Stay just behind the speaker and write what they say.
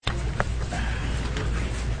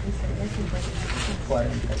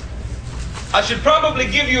I should probably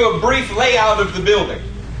give you a brief layout of the building.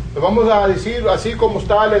 Le vamos a decir así como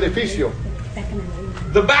está el edificio.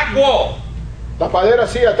 The back wall La pared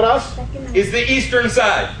así atrás is the eastern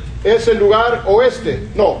side. es el lugar oeste.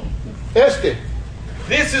 No, este.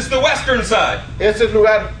 This is the western side. Este es el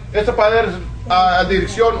lugar, esta pared es a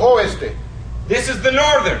dirección oeste. This is the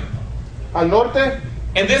northern. Al norte,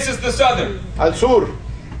 And this is the southern. al sur.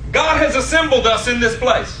 God has assembled us in this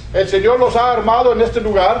place. El Señor los ha armado en este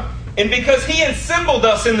lugar And because He assembled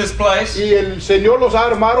us in this place, y el Señor los ha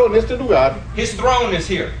armado en este lugar. His throne is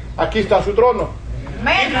here. Aquí está su trono.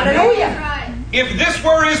 Amén, aleluya. If this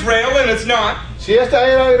were Israel, and it's not, Si esta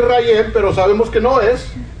era Israel, pero sabemos que no es,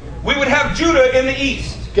 we would have Judah in the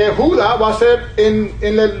east. que Judá va a ser en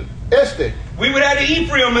el este. We would have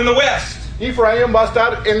Ephraim in the west. Efraín va a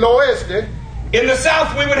estar en lo oeste. In the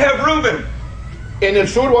south, we would have Reuben. En el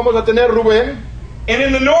sur vamos a tener Rubén. And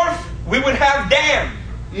in the north, we would have Dan.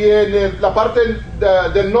 Y en la parte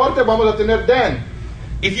del norte vamos a tener Dan.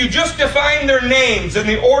 If you just define their names in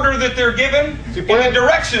the order that they're given, in the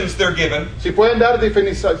directions they're given, Si pueden dar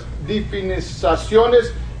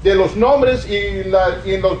definiciones de los nombres y en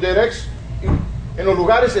los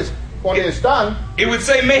lugares donde están, it would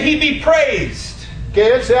say, may He be praised. que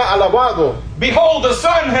Él sea alabado. Behold, the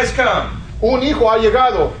Son has come. Un hijo ha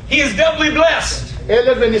llegado. He is doubly blessed. Él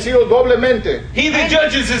es bendecido doblemente. He that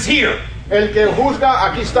judges is here. El que juzga,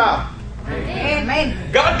 aquí está. Amén.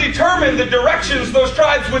 God determined the directions those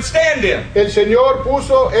tribes would stand in. El Señor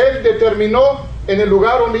Él determinó en el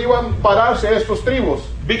lugar donde iban a pararse estos tribus.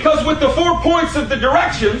 Because with the 4 points of the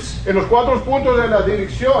directions, En los 4 puntos de la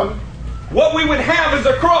dirección, what we would have is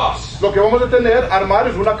a cross. lo que vamos a tener, armar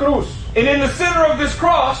es una cruz. And in the center of this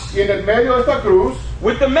cross, Y en el medio de esta cruz,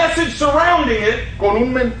 with the message surrounding it, con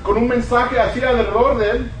un mensaje así alrededor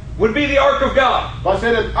de él, would be the Ark of God, va a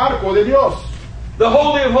ser el arco de Dios, the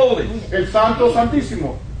Holy of Holies. el Santo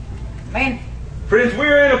Santísimo. Amén. Friends,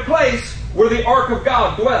 we're in a place where the Ark of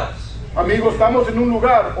God dwells. Amigos, estamos en un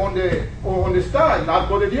lugar donde está el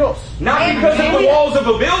arco de Dios. Not because of the walls of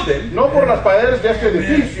a building, No por las paredes de este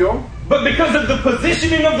edificio, but because of the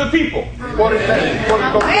positioning of the people. por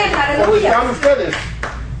están ustedes.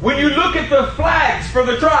 When you look at the flags for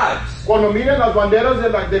the tribes, Cuando miren las banderas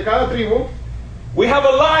de cada tribu, we have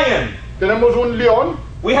a lion, tenemos un león,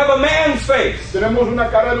 we have a man's face, tenemos una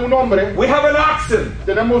cara de un hombre, we have an oxen,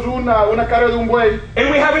 tenemos una cara de un buey and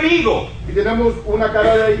we have an eagle. y tenemos una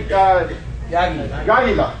cara de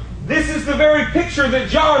águila. This is the very picture that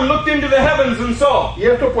John looked into the heavens and saw. Y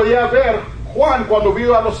esto podía ver Juan cuando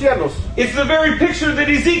vio a los cielos. It's the very picture that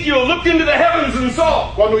Ezekiel looked into the heavens and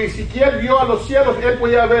saw. Cuando Ezequiel vio a los cielos, él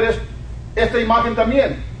podía ver esta imagen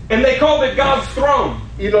también. And they called it God's throne.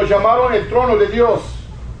 Y lo llamaron el trono de Dios.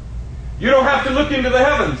 You don't have to look into the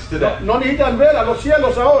heavens today. No necesitan ver a los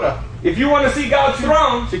cielos ahora. If you want to see God's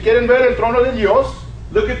throne, Si quieren ver el trono de Dios,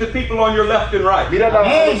 look at the people on your left and right. mira a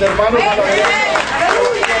los hermanos a la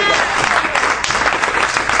derecha.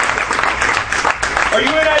 Are you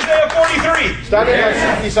in Isaiah 43? Están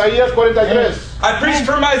en Isaías 43. I preached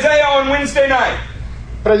from Isaiah on Wednesday night,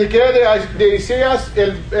 Prediqué de Isaías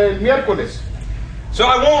el miércoles. so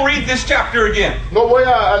I won't read this chapter again. No voy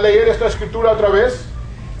a leer esta escritura otra vez,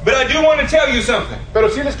 But I do want to tell you something. pero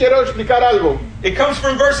sí les quiero explicar algo. It comes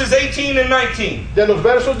from verses 18 and 19. De los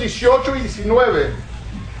versos 18 y 19.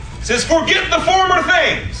 It says, forget the former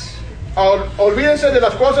things. Olvídense de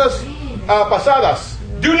las cosas pasadas.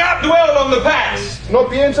 Do not dwell on the past. No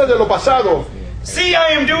piensen de lo pasado. See, I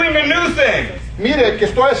am doing a new thing. Mire que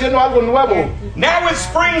estoy haciendo algo nuevo. Now it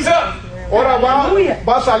springs up. Ahora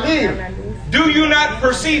va a salir. Do you not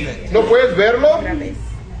perceive it? ¿No puedes verlo?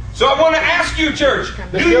 So I want to ask you, church,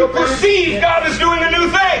 do you perceive God is doing a new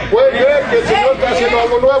thing? Puedes ver que el Señor está haciendo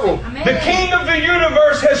algo nuevo. The King of the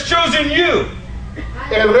universe has chosen you.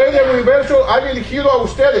 El Rey del Universo ha elegido a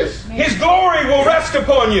ustedes. His glory will rest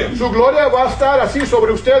upon you. Su gloria va a estar así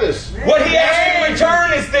sobre ustedes. What he asks in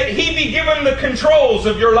return is that he be given the controls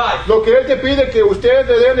of your life. Lo que Él te pide es que ustedes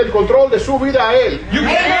le den el control de su vida a Él. You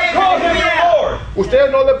cannot call him your Lord.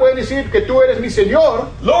 Ustedes no le pueden decir que tú eres mi Señor.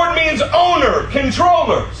 Lord means owner,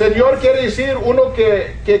 controller. Señor quiere decir uno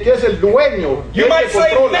que es el dueño. You el might que say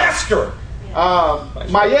controla. master.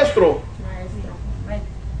 Maestro.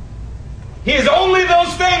 He is only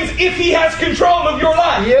those things if he has control of your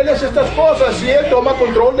life. Y Él es estas cosas y Él toma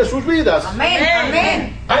control de sus vidas. Amén.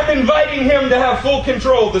 Amén. I'm inviting him to have full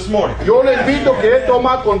control this morning. Yo le invito que Él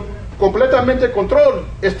toma completamente control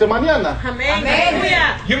esta mañana. Amén.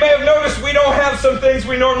 You may have noticed we don't have some things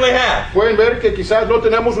we normally have. Pueden ver que quizás no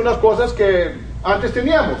tenemos unas cosas que antes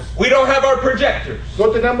teníamos. We don't have our projectors. No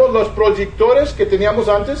tenemos los proyectores que teníamos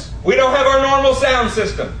antes. We don't have our normal sound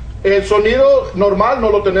system. El sonido normal no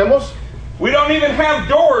lo tenemos. We don't even have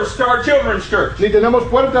doors to our children's church. Ni tenemos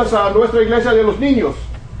puertas a nuestra iglesia de los niños.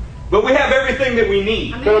 But we have everything that we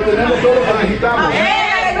need. Pero tenemos todo lo que necesitamos.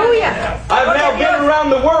 Aleluya. I've now been around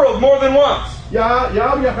the world more than once. Ya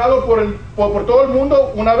he viajado por todo el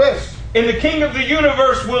mundo una vez. And the king of the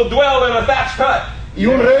universe will dwell in a thatched hut. Y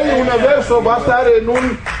un rey de un universo va a estar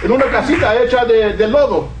en una casita hecha de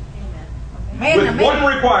lodo. Amén, With amén.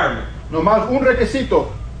 one requirement. Nomás un requisito.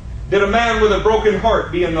 That a man with a broken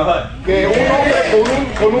heart be in the hut. Que un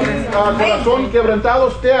hombre con un corazón quebrantado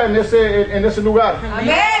esté en ese lugar.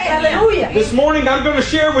 Amén, aleluya. This morning I'm going to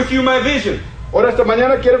share with you my vision. Ahora esta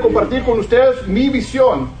mañana quiero compartir con ustedes mi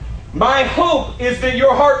visión. My hope is that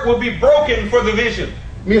your heart will be broken for the vision.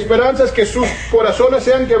 Mi esperanza es que sus corazones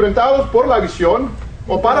sean quebrantados por la visión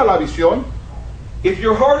o para la visión. If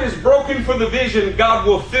your heart is broken for the vision, God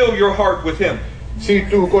will fill your heart with Him. Si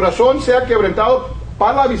tu corazón sea quebrantado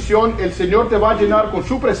para la visión, el Señor te va a llenar con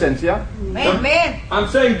su presencia. Amén, amén. I'm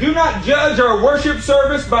saying do not judge our worship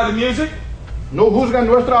service by the music. No juzgan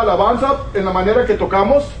nuestra alabanza en la manera que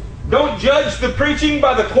tocamos. Don't judge the preaching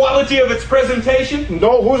by the quality of its presentation.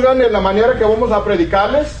 No juzgan en la manera que vamos a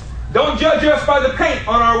predicarles. Don't judge us by the paint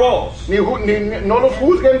on our walls. No los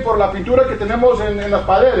juzguen por la pintura que tenemos en las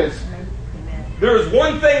paredes. There is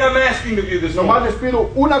one thing I'm asking of you this Nomás morning. les pido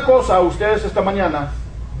una cosa a ustedes esta mañana.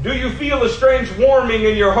 Do you feel a strange warming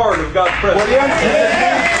in your heart of God's presence? ¿Podrían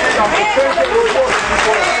sentir la presencia de Dios en su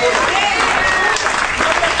corazón?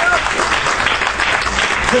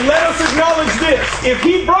 Then let us acknowledge this. If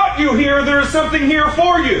He brought you here, there is something here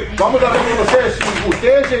for you. Vamos a reconocer, si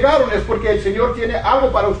ustedes llegaron es porque el Señor tiene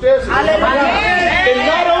algo para ustedes esta mañana. And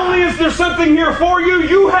not only is there something here for you,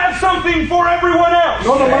 you have something for everyone else.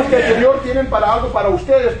 No nomás que el Señor tiene para algo para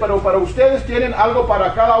ustedes, pero para ustedes tienen algo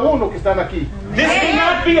para cada uno que están aquí. This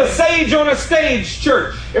cannot be a sage on a stage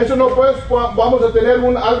church. Eso no pues vamos a tener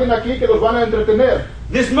alguien aquí que los van a entretener.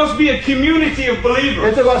 This must be a community of believers.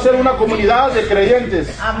 Este va a ser una comunidad de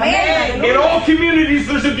creyentes. Amén. In all communities,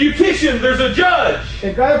 there's a beautician, there's a judge.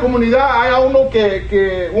 En cada comunidad hay uno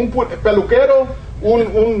un peluquero,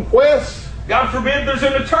 un juez, God forbid, there's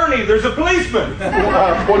an attorney, there's a policeman,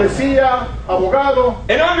 una policía, abogado,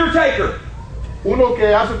 an undertaker. uno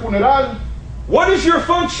que hace funeral. What is your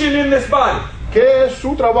function in this body? ¿Qué es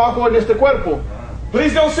su trabajo en este cuerpo?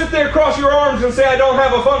 Please don't sit there, cross your arms, and say, I don't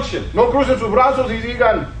have a function. No crucen sus brazos y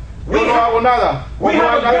digan, yo no hago nada. We No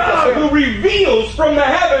have hay a nada que God who hacer. reveals from the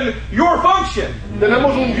heaven your function.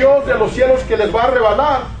 Tenemos un Dios de los cielos que les va a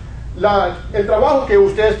revelar el trabajo que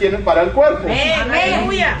ustedes tienen para el cuerpo.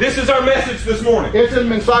 Aleluya. This is our message this morning. Es el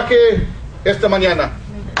mensaje esta mañana.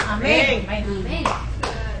 Amén.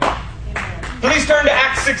 Please turn to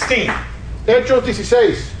Acts 16. Hechos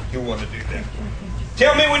 16. You want to do that.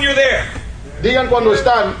 Tell me when you're there. Digan cuando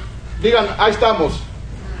están. Digan, ahí estamos.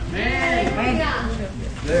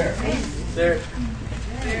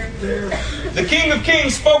 The King of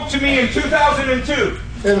Kings spoke to me in 2002.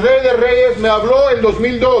 El Rey de Reyes me habló en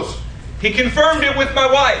 2002 He confirmed it with my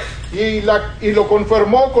wife. y lo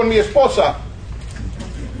confirmó con mi esposa.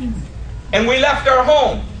 And we left our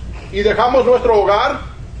home. Y dejamos nuestro hogar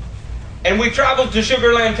And we traveled to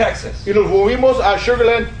Sugar Land, Texas. y nos movimos a Sugar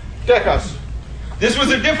Land, Texas. This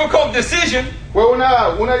was a difficult decision Fue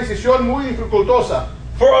una decisión muy dificultosa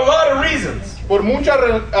for a lot of reasons. por muchas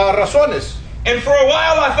razones. And for a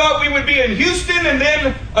while I thought we would be in Houston and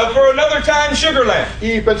then for another time Sugar Land.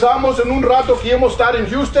 Y pensamos en un rato que íbamos a estar en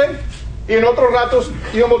Houston y en otros ratos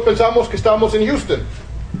pensamos que estábamos en Houston.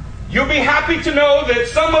 You'll be happy to know that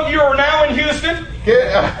some of you are now in Houston. Que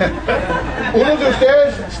unos de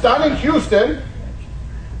ustedes están en Houston,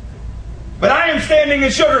 But I am standing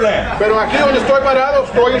in Sugar Land. pero aquí donde estoy parado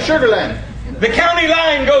estoy en Sugar Land. The county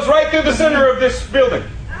line goes right through the center of this building.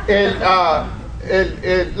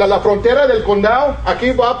 La frontera del condado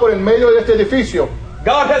aquí va por el medio de este edificio.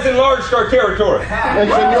 God has enlarged our territory. El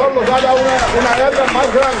Señor nos ha dado una guerra más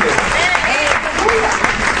grande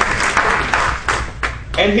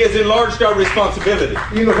And He has enlarged our responsibility.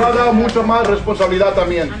 y nos ha dado mucha más responsabilidad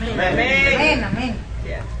también. Amén. Amén.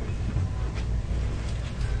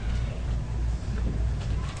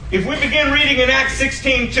 If we begin reading in Acts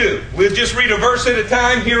 16:2, we'll just read a verse at a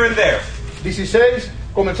time here and there. 16,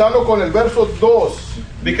 comenzando con el verso 2.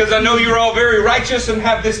 Because I know you're all very righteous and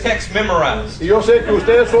have this text memorized. Y yo sé que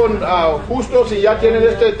ustedes son justos y ya tienen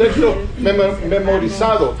este texto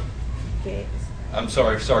memorizado. I'm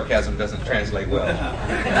sorry, sarcasm doesn't translate well.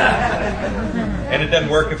 And it doesn't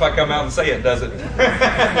work if I come out and say it, does it?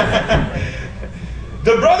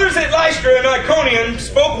 The brothers at Lystra and Iconium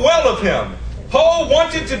spoke well of him. Paul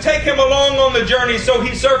wanted to take him along on the journey, so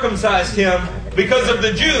he circumcised him because of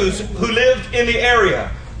the Jews who lived in the area,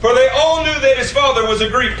 for they all knew that his father was a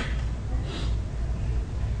Greek.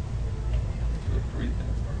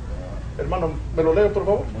 Hermano, ¿me lo leo, por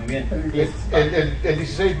favor? Muy bien. El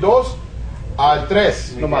 16:2 al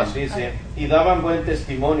 3, Muy nomás. bien, dice, y daban buen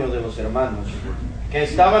testimonio de los hermanos que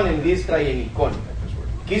estaban en Listra y en Iconio.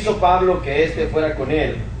 Quiso Pablo que éste fuera con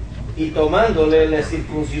él, y tomándole le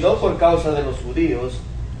circuncidó por causa de los judíos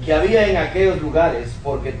que había en aquellos lugares,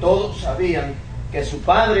 porque todos sabían que su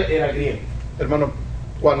padre era griego. Hermano,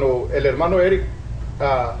 cuando el hermano Eric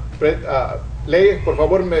lee, por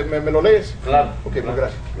favor, ¿me lo lees? Claro. Ok, pues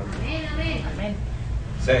gracias. Amén.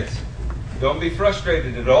 Saints, don't be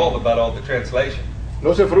frustrated at all about all the translation.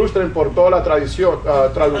 No se frustren por toda la traducción.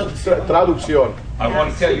 I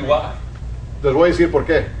want to tell you why. Les voy a decir por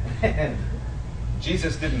qué.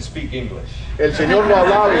 Jesus didn't speak English. El Señor no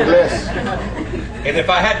hablaba inglés. And if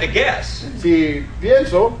I had to guess, Si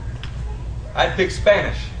pienso I'd pick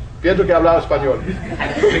Spanish. que hablaba español.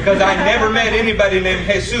 Because I never met anybody named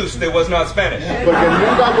Jesus that was not Spanish. Porque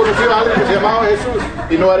nunca he conocido a alguien que se llamaba Jesús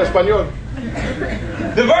y no era español.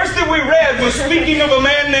 The verse that we read was speaking of a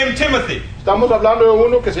man named Timothy. Estamos hablando de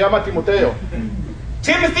uno que se llama Timoteo.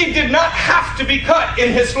 Timothy did not have to be cut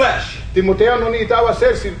in his flesh. Timoteo no necesitaba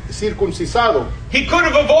ser circuncisado. He could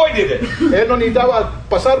have avoided it. Él no necesitaba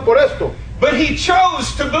pasar por esto. But he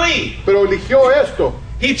chose to bleed. Pero eligió esto.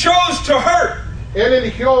 He chose to hurt Él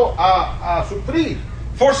eligió a sufrir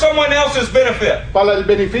for someone else's benefit. para el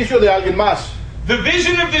beneficio de alguien más. The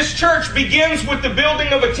vision of this church begins with the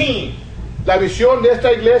building of a team. La visión de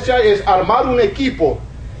esta iglesia es armar un equipo.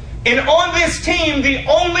 And on this team, the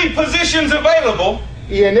only positions available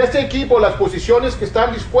Y en este equipo las posiciones que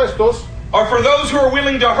están dispuestos, are for those who are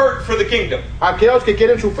willing to hurt for the kingdom. aquellos que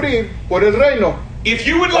quieren sufrir por el reino. If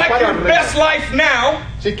you would like your best life now,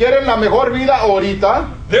 Si quieren la mejor vida ahorita,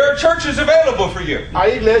 there are churches available for you.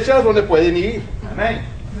 hay iglesias donde pueden ir. Amén.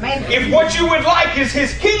 Amén. If what you would like is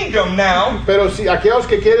his kingdom now, Pero si aquellos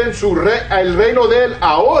que quieren el reino de él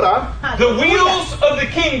ahora, the wheels of the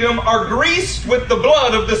kingdom are greased with the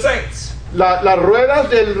blood of the saints. las ruedas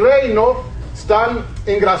del reino están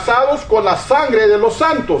engrasados con la sangre de los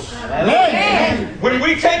santos. When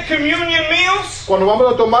we take communion meals, Cuando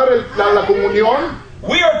vamos a tomar la comunión,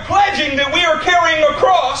 we are pledging that we are carrying a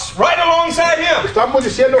cross right alongside him. estamos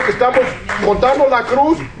diciendo que estamos montando la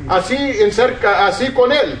cruz así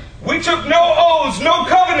con él. We took no oaths, no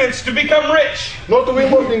covenants to become rich. No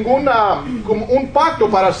tuvimos un pacto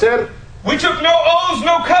para ser, We took no oaths,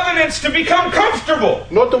 no covenants to become comfortable.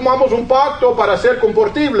 no tomamos un pacto para ser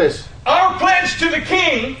comportables. Our pledge to the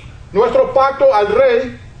king Nuestro pacto al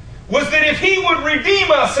rey, was that if he would redeem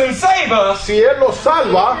us and save us, si él los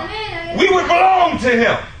salva, we would belong to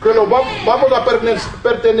him, que vamos a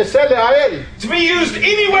pertenecerle a él, to be used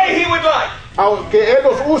any way he would like. aunque él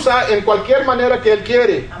los usa en cualquier manera que él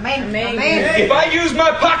quiere. Amén. Amén. If I use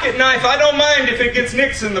my pocket knife, I don't mind if it gets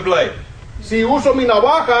nicks in the blade. Si uso mi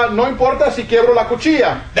navaja, no importa si quiebro la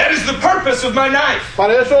cuchilla. That is the purpose of my knife.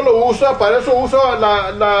 Para eso uso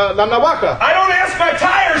la navaja. I don't ask my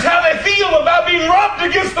tires how they feel about being rubbed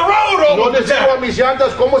against the road all No of the les digo a time. mis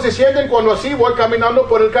llantas cómo se sienten cuando así voy caminando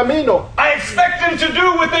por el camino. I expect them to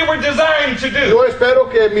do what they were designed to do. Yo espero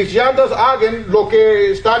que mis llantas hagan lo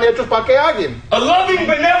que están hechos para que hagan. A loving,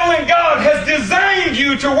 benevolent God has designed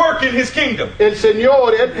you to work in his kingdom. El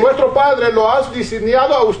Señor, nuestro Padre, lo ha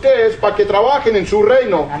diseñado a ustedes para que trabajen en su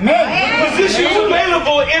reino. Positions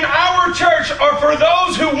available in our church are for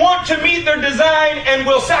those who want to meet their design and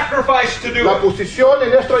will sacrifice to do La it. posición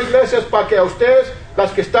en nuestra iglesia es para que a ustedes,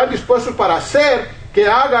 las que están dispuestos para hacer, que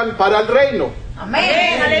hagan para el reino.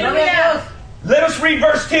 Amén. Aleluya. Let us read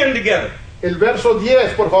verse 10 together. El verso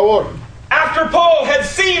 10, por favor. After Paul had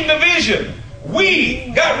seen the vision,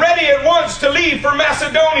 we got ready at once to leave for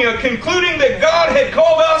Macedonia, concluding that God had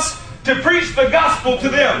called us to preach the gospel to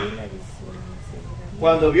them.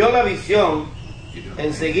 Cuando vio la visión,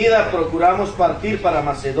 enseguida procuramos partir para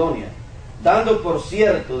Macedonia, dando por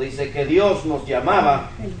cierto, dice, que Dios nos llamaba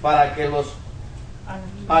para que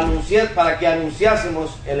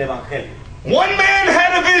anunciásemos el evangelio. One man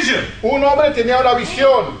had a vision, Un hombre tenía una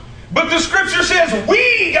visión, but the scripture says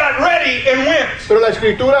we got ready and went. pero la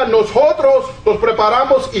escritura, nosotros nos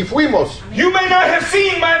preparamos y fuimos. You may not have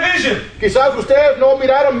seen my vision, Quizás ustedes no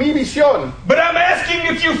miraron mi visión, but I'm asking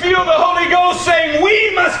if you feel the Holy Ghost saying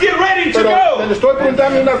we must get ready to pero les go. estoy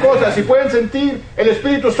preguntando una cosa, si pueden sentir el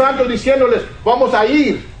Espíritu Santo diciéndoles, vamos a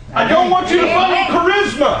ir. I don't want you to follow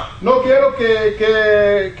charisma. No quiero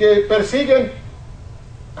que persiguen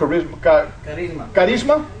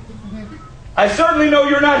carisma. I certainly know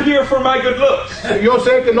you're not here for my good looks. Yo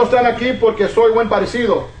sé que no están aquí porque soy buen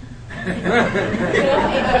parecido.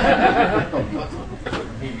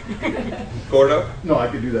 Gordo? No, I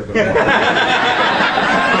can do that.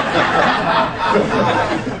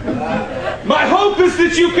 My hope is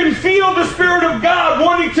that you can feel the Spirit of God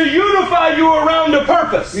wanting to unify you around a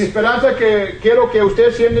purpose. Mi esperanza que quiero que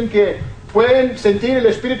ustedes sienten que pueden sentir el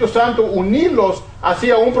Espíritu Santo unirlos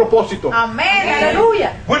hacia un propósito. Amén,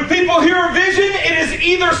 aleluya. When people hear a vision, it is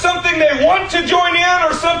either something they want to join in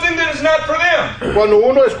or something that is not for them. Cuando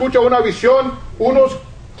uno escucha una visión, unos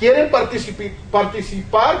quieren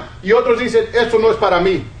participar y otros dicen, esto no es para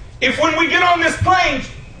mí. If when we get on this plane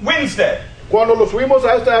Wednesday, Cuando lo subimos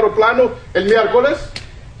a este aeroplano el miércoles,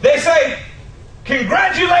 they say,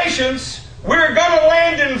 congratulations, we're going to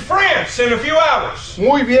land in France in a few hours.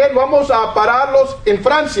 muy bien, vamos a pararlos en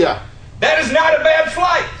Francia. That is not a bad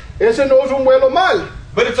flight, Ese no es un vuelo mal,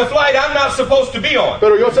 but it's a flight I'm not supposed to be on.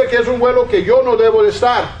 pero yo sé que es un vuelo que yo no debo de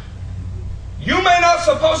estar. You may not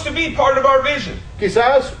supposed to be part of our vision.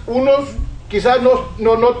 Quizás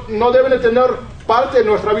no deben de tener parte de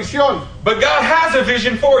nuestra visión, But God has a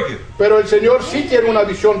vision for you. pero el Señor sí tiene una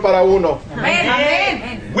visión para uno. Amén,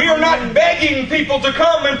 amén. We are not begging people to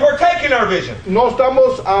come and partake in our vision. No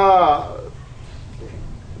estamos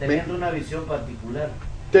Teniendo una visión particular.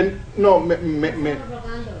 no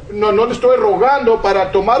le estoy rogando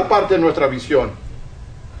para tomar parte de nuestra visión,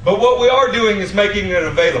 But what we are doing is making it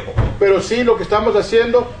available. pero sí lo que estamos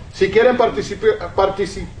haciendo, si quieren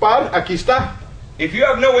participar, aquí está. If you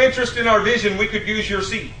have no interest in our vision, we could use your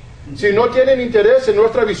seat. Si no tienen interés en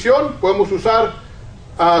nuestra visión, podemos usar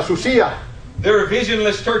su silla. There are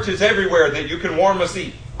visionless churches everywhere that you can warm a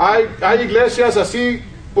seat. Hay iglesias así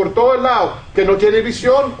por todo el lado que no tienen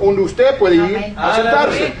visión, donde usted puede ir Amén. a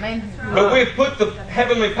sentarse. Amén. But we've put the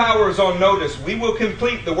heavenly powers on notice. We will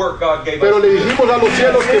complete the work God gave Pero us. le dijimos a los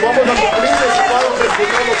cielos que vamos a cumplir los llamados que el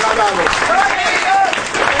Señor nos ha dado.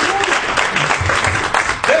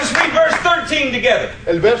 Let us read verse 13 together.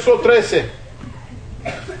 El verso 13.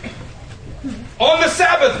 On the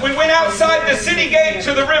Sabbath, we went outside the city gate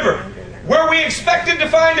to the river, where we expected to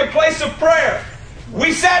find a place of prayer.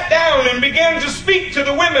 We sat down and began to speak to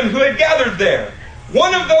the women who had gathered there.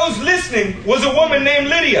 One of those listening was a woman named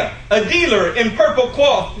Lydia, a dealer in purple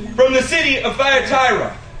cloth from the city of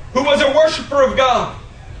Thyatira, who was a worshiper of God.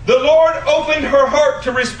 The Lord opened her heart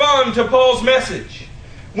to respond to Paul's message.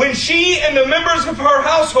 When she and the members of her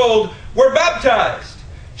household were baptized,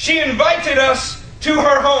 she invited us to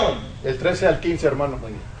her home. El 13 al 15, hermano.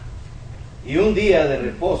 Y un día de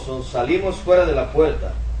reposo salimos fuera de la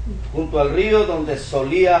puerta, junto al río donde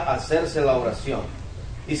solía hacerse la oración.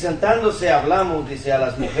 Y sentándose hablamos, dice, a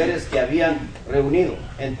las mujeres que habían reunido.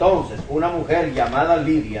 Entonces una mujer llamada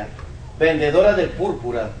Lidia, vendedora de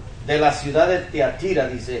púrpura de la ciudad de Tiatira,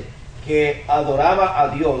 dice, que adoraba a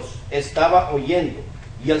Dios, estaba oyendo.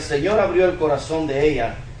 Y el Señor abrió el corazón de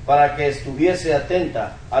ella para que estuviese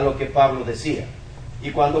atenta a lo que Pablo decía. Y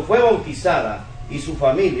cuando fue bautizada y su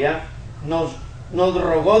familia, nos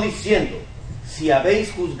rogó diciendo, si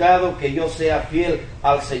habéis juzgado que yo sea fiel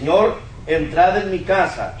al Señor, entrad en mi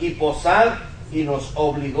casa y posad, y nos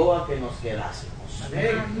obligó a que nos quedásemos.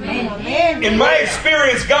 Amén, amén. In my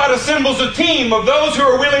experience, God assembles a team of those who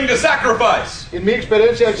are willing to sacrifice. En mi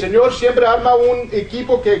experiencia, el Señor siempre arma un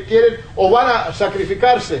equipo que quieren o van a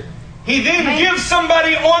sacrificarse. He then gives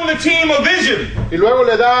somebody on the team a vision. Y luego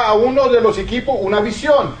le da a uno de los equipos una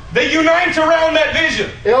visión. They unite around that vision.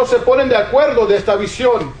 Ellos se ponen de acuerdo de esta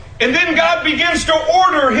visión. And then God begins to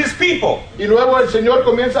order His people. Y luego el Señor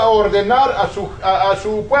comienza a ordenar a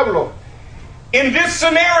su pueblo. In this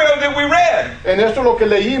scenario that we read, En esto lo que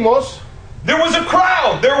leímos, there was a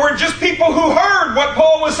crowd. There were just people who heard what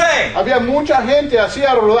Paul was saying. había mucha gente así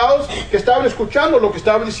arrolados que estaban escuchando lo que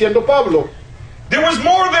estaba diciendo Pablo. There was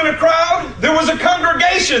more than a crowd. There was a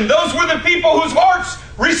congregation. Those were the people whose hearts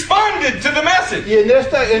responded to the message. Y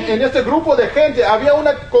en este grupo de gente había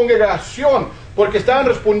una congregación porque estaban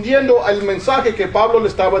respondiendo al mensaje que Pablo le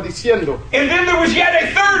estaba diciendo. And then there was yet a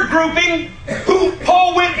third grouping who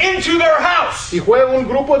Paul went into their house. Y fue un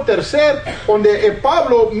grupo tercer donde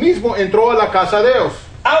Pablo mismo entró a la casa de ellos.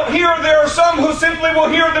 Out here there are some who simply will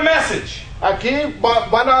hear the message. Aquí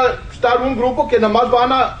van a estar un grupo que nada más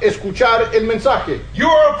van a escuchar el mensaje. You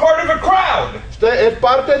are a part of a crowd. Usted es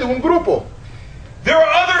parte de un grupo. There are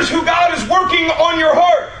others who God is working on your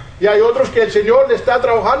heart. Y hay otros que el Señor le está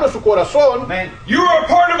trabajando en su corazón. Amén. You are a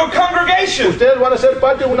part of a congregation. Ustedes van a ser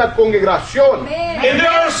parte de una congregación. And there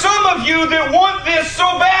are some of you that want this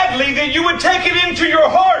so badly that you would take it into your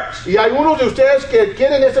heart, Y hay unos de ustedes que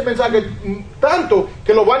quieren este mensaje tanto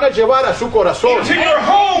que lo van a llevar a su corazón. into your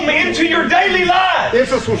home, into your daily life. En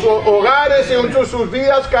sus hogares, en sus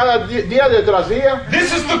vidas, cada día tras día.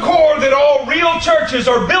 This is the core that all real churches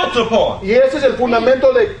are built upon. Y ese es el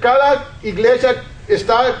fundamento de cada iglesia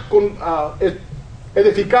está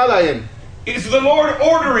edificada en. Is the Lord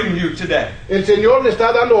ordering you today? El Señor le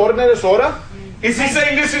está dando órdenes ahora. Is He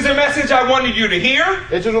saying this is a message I wanted you to hear?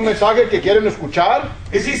 Este es un mensaje que quieren escuchar.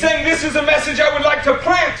 Is He saying this is a message I would like to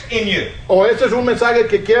plant in you? O este es un mensaje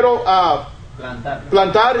que quiero Plantar.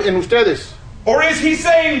 plantar en ustedes. Or is He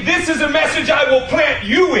saying this is a message I will plant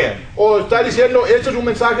you in? O está diciendo, este es un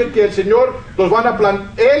mensaje que el Señor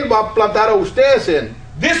Él va a plantar a ustedes en.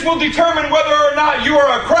 This will determine whether or not you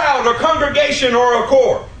are a crowd, a congregation, or a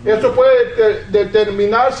core. Esto puede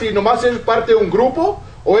determinar si nomás eres parte de un grupo,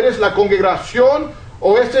 o eres la congregación,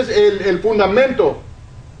 o este es el fundamento,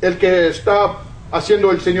 el que está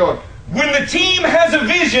haciendo el Señor. When the team has a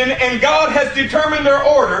vision and God has determined their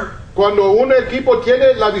order, Cuando un equipo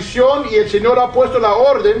tiene la visión y el Señor ha puesto la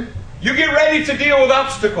orden, you get ready to deal with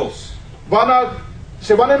obstacles.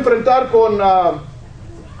 se van a enfrentar con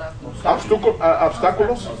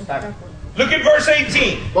obstáculos. Look at verse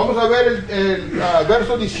 18. Vamos a ver el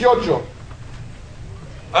verso 18,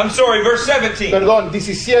 I'm sorry, verse 17. perdón,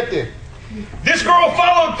 17. This girl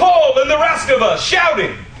followed Paul and the rest of us,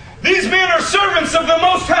 shouting, "These men are servants of the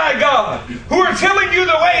Most High God, who are telling you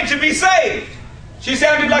the way to be saved." She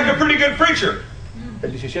sounded like a pretty good preacher.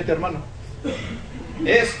 El 17, hermano.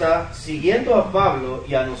 Esta, siguiendo a Pablo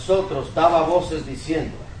y a nosotros, daba voces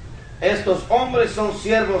diciendo: estos hombres son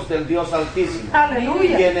siervos del Dios Altísimo,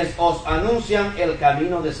 Aleluya. quienes os anuncian el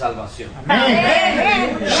camino de salvación.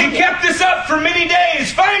 Amén. She kept this up for many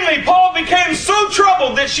days. Finally, Paul became so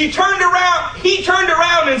troubled that he turned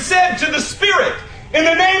around and said to the Spirit, "In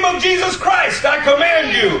the name of Jesus Christ, I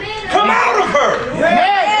command you, come out of her."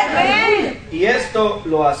 Amén. Y esto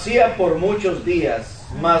lo hacía por muchos días,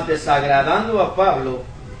 mas desagradando a Pablo,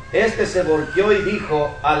 este se volvió y dijo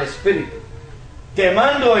al Espíritu: te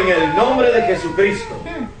mando en el nombre de Jesucristo,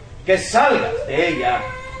 que salgas de ella.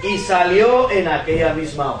 Y salió en aquella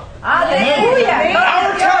misma hora. Aleluya.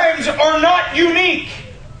 Our times are not unique.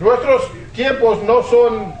 Nuestros tiempos no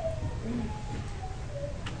son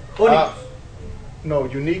Únicos. no,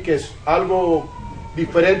 unique es algo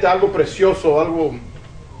diferente, algo precioso, algo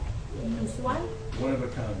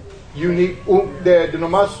unique, de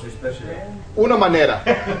nomás una manera.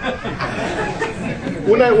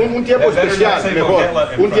 Un tiempo Better not especial, say mejor.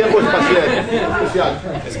 Mandela in Un front. tiempo especial.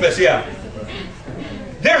 Especial.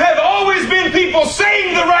 There have always been people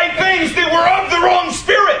saying the right things that were of the wrong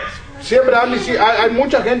spirit. Siempre hay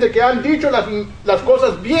mucha gente que han dicho las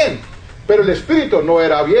cosas bien, pero el espíritu no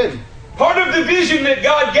era bien. Part of the vision that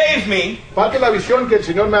God gave me Parte de la visión que el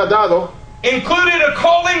Señor me ha dado, included a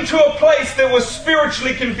calling to a place that was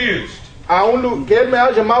spiritually confused. que Él me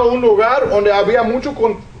ha llamado a un lugar donde había mucho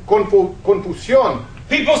confusión.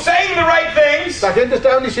 People saying the right things La gente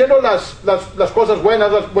estaba diciendo las cosas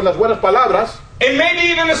buenas, las buenas palabras, and maybe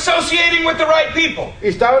even associating with the right people. y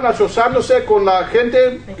estaban asociándose con la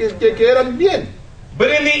gente que eran bien. But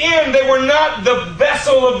in the end, they were not the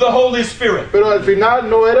vessel of the Holy Spirit. Pero al final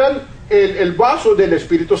no eran el vaso del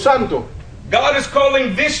Espíritu Santo. God is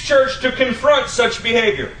calling this church to confront such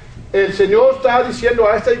behavior. El Señor está diciendo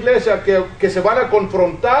a esta iglesia que se van a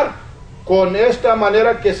confrontar con esta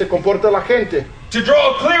manera que se comporta la gente. To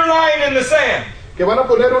draw a clear line in the sand Que van a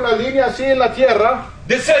poner una línea así en la tierra,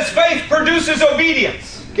 that says faith produces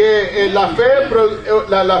obedience. que la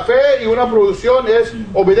fe y una producción es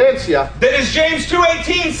obediencia. That, as James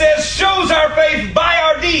 2:18 says, shows our faith by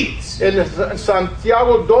our deeds. En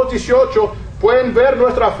Santiago 2:18 pueden ver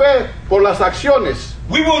nuestra fe por las acciones.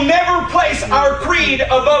 We will never place our creed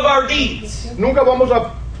above our deeds. Nunca vamos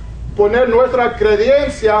a poner nuestra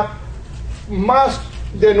creencia más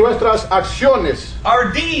de nuestras acciones.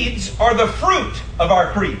 Our deeds are the fruit of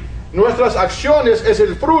our creed. Nuestras acciones es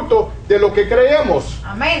el fruto de lo que creemos.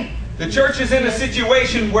 Amén. The church is in a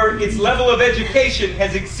situation where its level of education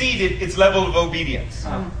has exceeded its level of obedience.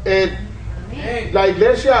 La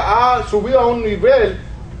iglesia ha subido a un nivel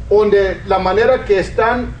donde la manera que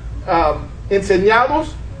están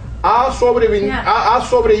enseñados ha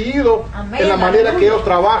sobrevivido en la manera que ellos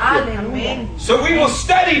trabajan. Amén. So we will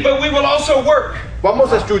study, but we will also work.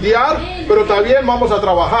 Vamos a estudiar, pero también vamos a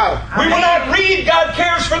trabajar. We will not read God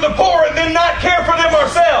cares for the poor and then not care for them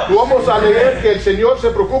ourselves. Vamos a leer que el Señor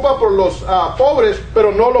se preocupa por los pobres,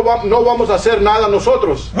 pero no vamos a hacer nada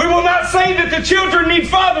nosotros. We will not say that the children need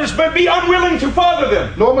fathers, but be unwilling to father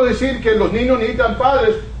them. No vamos a decir que los niños necesitan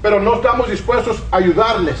padres, pero no estamos dispuestos a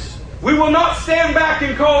ayudarles. We will not stand back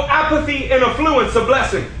and call apathy and affluence a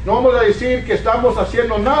blessing. No vamos a decir que estamos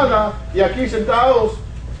haciendo nada y aquí sentados,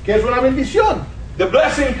 que es una bendición. The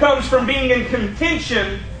blessing comes from being in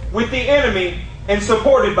contention with the enemy and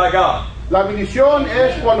supported by God. La bendición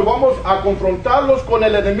es cuando vamos a confrontarlos con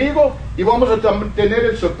el enemigo y vamos a tener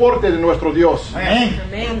el soporte de nuestro Dios.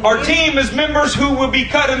 Our team is members who will be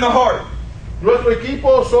cut in the heart. Nuestro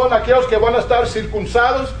equipo son aquellos que van a estar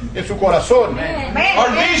circuncidados en su corazón.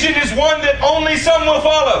 Our vision is one that only some will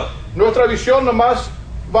follow. Nuestra visión nomás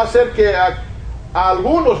va a ser que a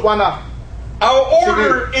algunos van a... Our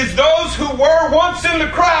order is those who were once in the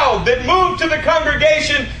crowd that moved to the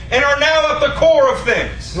congregation and are now at the core of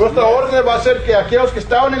things. Nuestra orden va a ser que aquellos que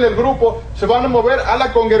estaban en el grupo se van a mover a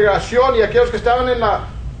la congregación y aquellos que estaban en la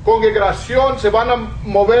congregación se van a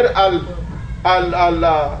mover a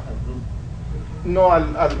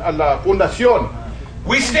la fundación.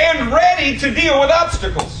 We stand ready to deal with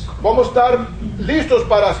obstacles. Vamos a estar listos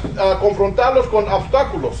para confrontarlos con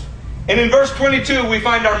obstáculos. And in verse 22 we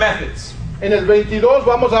find our methods. En el 22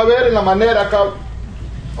 vamos a ver en la manera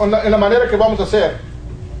que vamos a hacer.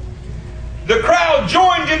 The crowd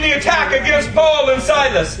joined in the attack against Paul and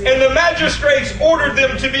Silas, and the magistrates ordered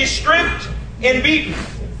them to be stripped and beaten.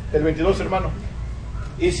 El 22, hermano.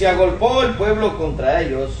 Y se agolpó el pueblo contra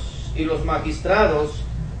ellos, y los magistrados,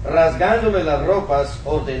 rasgándole las ropas,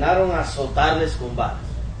 ordenaron azotarles con varas.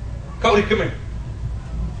 Cody, come here.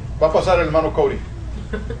 Va a pasar el hermano Cody.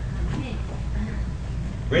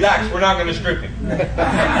 Relax, we're not going to strip him.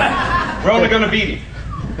 We're only going to beat him.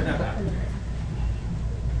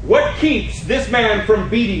 What keeps this man from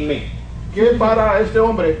beating me? ¿Qué para este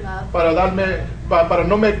hombre para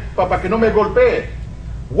que no me golpee?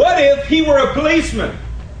 What if he were a policeman?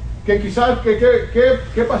 Que quizás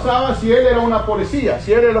 ¿qué pasaba si él era una policía?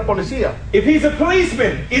 Si él era policía. If he's a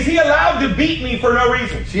policeman, is he allowed to beat me for no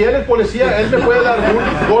reason? Si él es policía, él me puede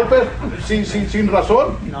dar golpes sin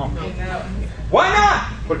razón. No. Why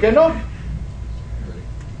not? ¿Por qué no?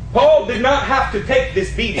 Paul did not have to take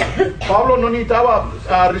this beating. Pablo no necesitaba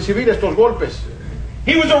recibir estos golpes.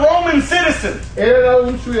 He was a Roman citizen. Él era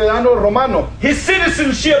un ciudadano romano. His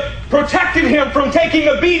citizenship protected him from taking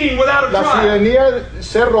a beating without a La trial. ciudadanía de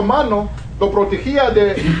ser romano lo protegía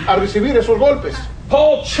a recibir esos golpes.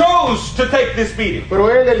 Paul chose to take this beating Pero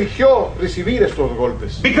él eligió recibir estos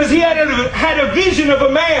golpes. because he had a vision of a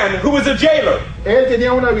man who was a jailer, Él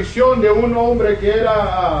tenía una visión de un hombre que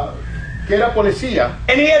era policía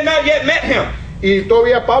and he had not yet met him. y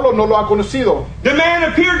todavía Pablo no lo ha conocido. The man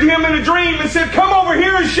appeared to him in a dream and said, "Come over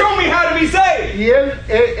here and show me how to be saved." Y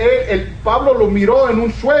Pablo lo miró en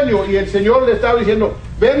un sueño y el Señor le estaba diciendo,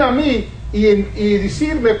 ven a mí y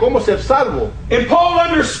decirme cómo ser salvo. And Paul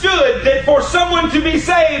understood that for someone to be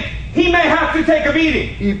saved, he may have to take a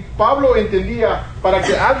beating. Y Pablo entendía, para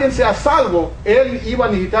que alguien sea salvo, él iba a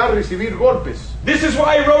necesitar recibir golpes. This is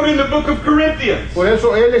why he wrote in the book of Corinthians Por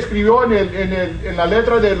eso él escribió en la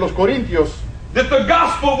letra de los Corintios that the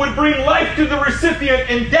gospel would bring life to the recipient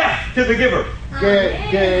and death to the giver.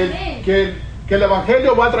 que el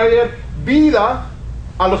Evangelio va a traer vida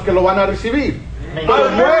a los que lo van a recibir, pero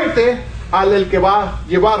muerte al que va a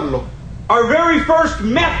llevarlo. Our very first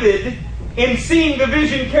method in seeing the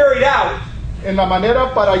vision carried out En la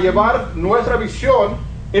manera para llevar nuestra visión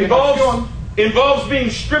en acción involves being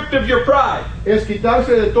stripped of your pride, es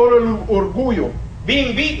quitarse de todo el orgullo,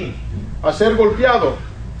 being beaten. a ser golpeado.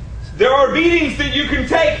 There are beatings that you can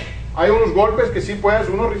take Hay unos golpes que sí puedes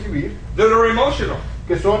uno recibir, that are emotional.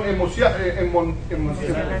 que son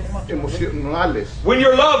emocionales. When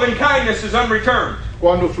your love and kindness is unreturned.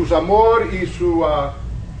 Cuando su amor y su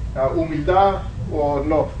humildad, o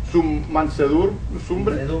no, su mansedumbre,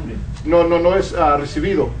 no es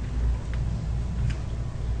recibido.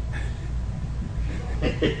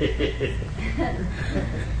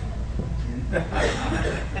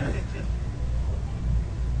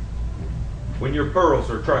 When your pearls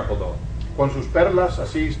are trampled on. Cuando sus perlas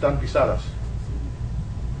así están pisadas.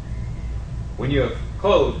 When you have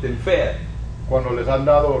clothed and fed, Cuando les han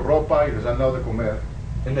dado ropa y les han dado de comer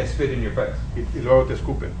and they spit in your face. y luego te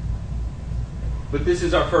escupen. But this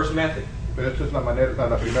is our first method Pero esta es la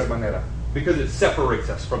primera manera, because it separates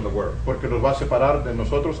us from the world. porque nos va a separar de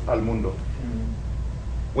nosotros al mundo.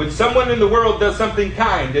 When someone in the world does something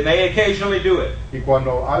kind, and they occasionally do it, Y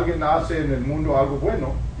cuando alguien hace en el mundo algo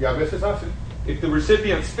bueno, y a veces hace, if the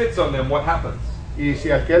recipient spits on them, what happens? y si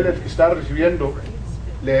aquel que está recibiendo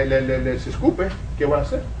les escupe, ¿qué van a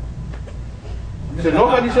hacer? Se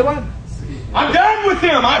enojan y se van. I'm done with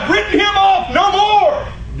him. I've written him off. No more.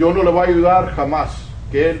 Yo no le voy a ayudar jamás.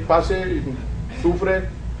 Que él pase y sufre,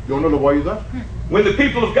 yo no le voy a ayudar. When the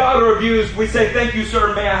people of God are abused, we say, thank you,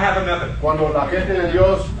 sir, may I have another? Cuando la gente de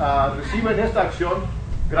Dios reciben esta acción,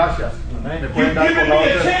 gracias. Me You've pueden dar given por la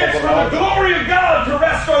me a otra, chance por for la the otra. glory of God to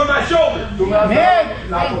rest on my shoulders. Tú me has dado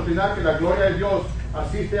la oportunidad que la gloria de Dios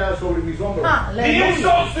así sea sobre mis hombros. The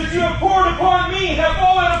insults that you have poured upon me have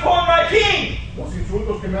fallen upon my king. Los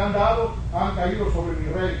insultos que me han dado han caído sobre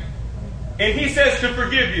mi rey. And he says to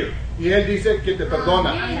forgive you. Y él dice que te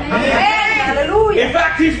perdona. Aleluya. In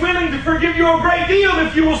fact, he's willing to forgive you a great deal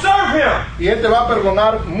if you will serve him. Y él te va a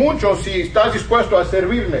perdonar mucho si estás dispuesto a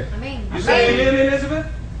servirle. You say amen, Elizabeth?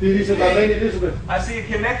 Y dice la reina Elizabeth, I see a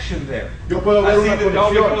connection there. yo puedo I ver see una that the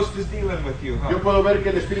Holy conexión. Ghost is dealing with you. Huh? Yo puedo ver que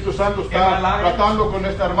el Espíritu Santo Am I está lying? tratando con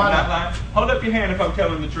esta I'm not hermana. lying. Hold up your hand if I'm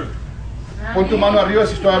telling the truth. Pon tu mano arriba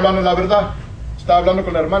si estoy hablando la verdad. Está hablando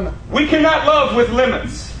con la hermana. We cannot love with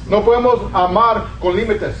limits. No podemos amar con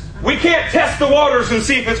límites. We can't test the waters and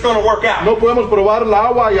see if it's going to work out. No podemos probar la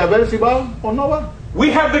agua y a ver si va o no va. We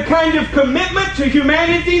have the kind of commitment to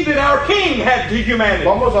humanity that our king had to humanity.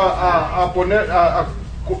 Vamos a poner,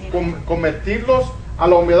 convertirlos a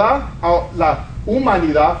la humedad, a la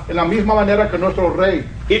humanidad, en la misma manera que nuestro rey.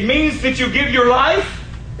 It means that you give your life,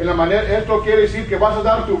 En la manera, esto quiere decir que vas a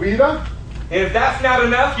dar tu vida, and if that's not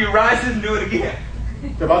enough, you rise and do it again.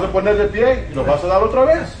 te vas a poner de pie y lo vas a dar otra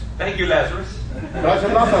vez. Thank you, Lazarus.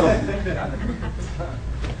 Gracias, Lázaro.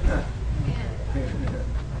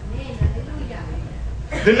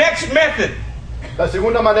 The next method, La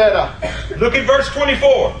segunda manera, look at verse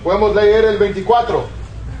 24. podemos leer el 24.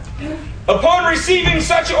 Upon receiving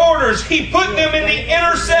such orders, he put them in the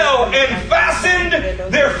inner cell and fastened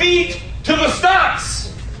their feet to the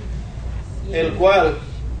stocks. El cual,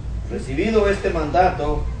 recibido este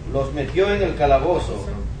mandato, los metió en el calabozo,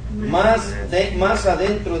 más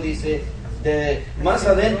adentro, dice, más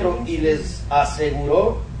adentro, y les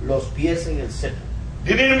aseguró los pies en el cepo.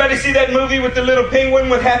 Did anybody see that movie with the little penguin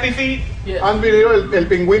with happy feet? ¿Han visto el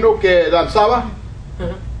pingüino que danzaba?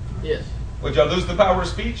 Yes. Would y'all lose the power of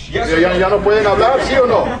speech? Yes or Ya no? no pueden hablar, ¿sí o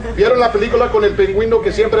no? ¿Vieron la película con el pingüino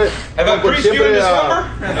que siempre, Have I preached you in this slumber?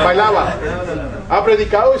 bailaba? ¿Ha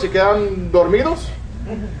predicado y se quedan dormidos?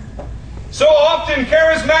 So often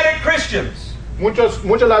charismatic Christians Muchas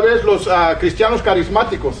la vez los cristianos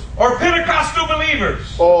carismáticos or Pentecostal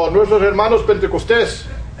believers o nuestros hermanos pentecostés,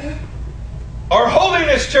 or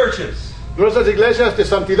holiness churches nuestras iglesias de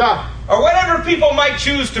santidad or whatever people might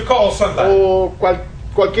choose to call somebody o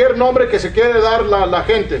cualquier nombre que se quiere dar la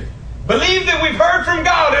gente, believe that we've heard from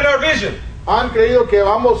God in our vision. han creído que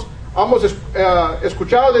hemos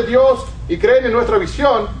escuchado de Dios y creen en nuestra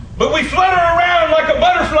visión, But we flutter around like a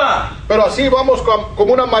butterfly. pero así vamos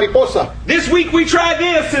como una mariposa. This week we try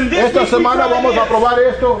this, and this Esta week we semana try vamos a this. probar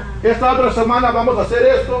esto, esta otra semana vamos a hacer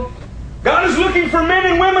esto, God is looking for men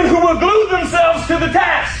and women who will glue themselves to the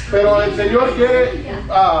task. pero el Señor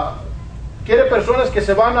quiere personas que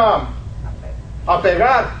se van a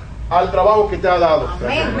pegar al trabajo que te ha dado.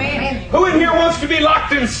 Amén. Who in here wants to be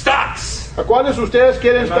locked in stocks? ¿A cuáles de ustedes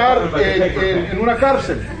quieren estar en una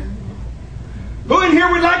cárcel? Who in here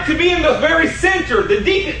would like to be in the very center, the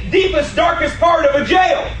deepest, darkest part of a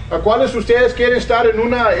jail? ¿A cuáles de ustedes quieren estar en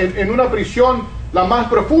una prisión, la más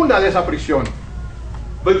profunda de esa prisión?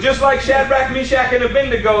 But just like Shadrach, Meshach, and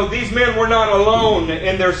Abednego, these men were not alone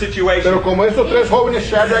in their situation. Pero como estos tres jóvenes,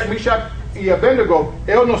 Shadrach, Meshach y Abednego,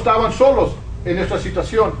 ellos no estaban solos en esta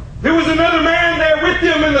situación. There was another man there with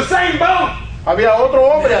them in the same boat. Había otro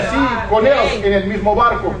hombre así con ellos en el mismo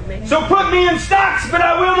barco. So put me in stocks, but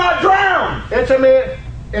I will not drown. Échame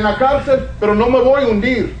en la cárcel, pero no me voy a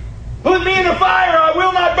hundir. Put me in the fire, I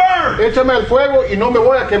will not burn. Échame al fuego y no me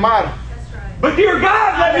voy a quemar. But dear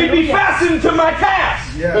God, let me be fastened to my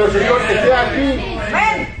task. Pero Señor, que esté aquí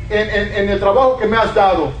en el trabajo que me has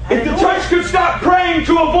dado. If the church could stop praying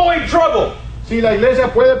to avoid trouble, Si la iglesia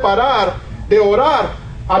puede parar de orar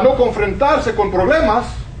a no confrontarse con problemas,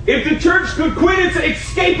 if the church could quit its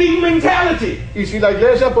escaping mentality, y si la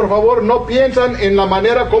iglesia, por favor, no piensan en la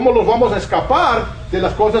manera como los vamos a escapar de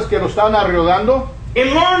las cosas que nos están alrededor,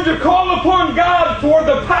 and learn to call upon God for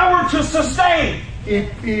the power to sustain,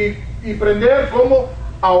 y aprender cómo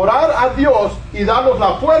a orar a Dios y darnos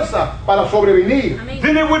la fuerza para sobrevivir.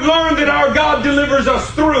 then it would learn that our God delivers us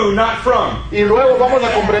through, not from. Y luego vamos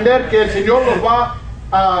a comprender que el Señor nos va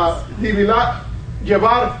a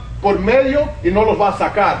llevar por medio y no los va a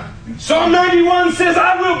sacar. Psalm 91 says,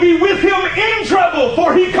 I will be with him in trouble,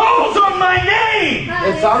 for he calls on my name.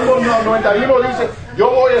 El Salmo 91 dice,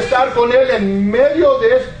 yo voy a estar con él en medio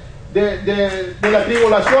de la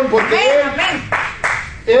tribulación porque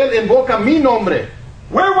él invoca mi nombre.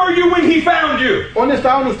 Where were you when he found you? ¿Dónde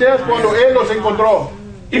estaban ustedes cuando él los encontró?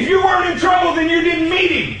 If you weren't in trouble, then you didn't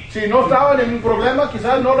meet him. Si no estaban en un problema,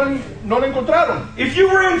 quizás no lo encontraron. If you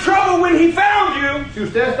were in trouble when he found you, Si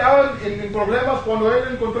ustedes estaban en problemas cuando él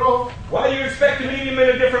lo encontró, why do you expect to meet him in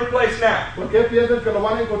a different place now? ¿por qué piensan que lo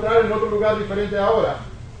van a encontrar en otro lugar diferente ahora?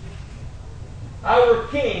 Our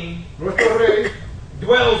King Nuestro rey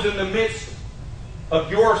dwells in the midst of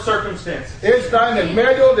your circumstances. está en el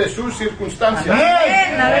medio de sus circunstancias.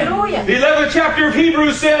 Amén. Aleluya. The 11th chapter of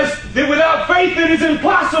Hebrews says that without faith it is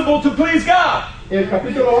impossible to please God. El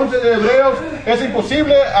capítulo 11 de Hebreos es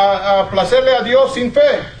imposible a placerle a Dios sin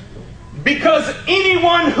fe. Because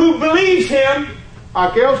anyone who believes him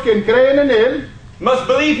Aquellos que creen en él must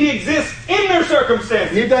believe he exists in their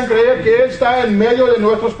circumstances. necesitan creer que él está en medio de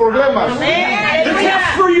nuestros problemas. The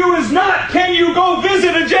test for you is not, can you go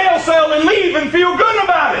visit a jail cell and leave and feel good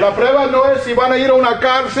about it? La prueba no es si van a ir a una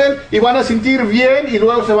cárcel y van a sentir bien y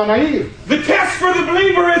luego se van a ir. The test for the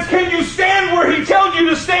believer is, can you stand where he tells you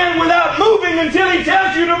to stand without moving until he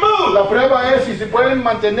tells you to move? La prueba es si se pueden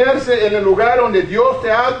mantenerse en el lugar donde Dios te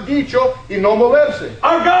ha dicho y no moverse.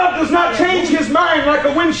 Our God does not change his mind like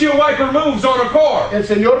a windshield wiper moves on a car. El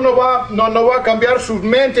Señor no va a cambiar su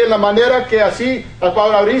mente en la manera que así las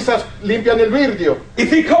parabrisas limpian el vidrio.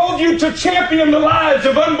 If he called you to champion the lives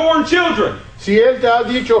of unborn children, Si Él te ha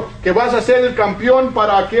dicho que vas a ser el campeón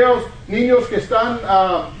para aquellos niños que están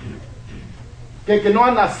que no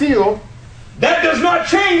han nacido, that does not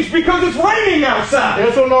change because it's raining outside.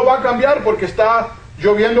 eso no va a cambiar porque está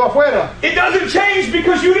lloviendo afuera. It doesn't change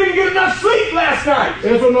because you didn't get enough sleep last night.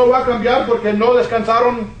 Eso no va a cambiar porque no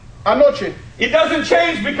descansaron anoche. It doesn't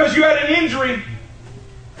change because you had an injury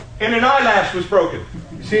and an eyelash was broken.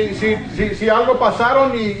 Si algo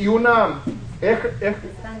pasaron y una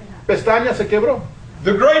pestaña se quebró.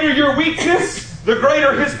 The greater your weakness, the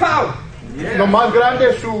greater his power. Lo más grande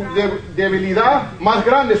es su debilidad, más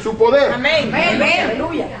grande es su poder. Amén.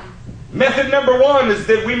 Aleluya. Method number one is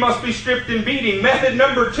that we must be stripped and beating. Method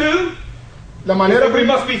number two La is manera, that we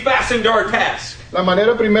must be fastened to our task. la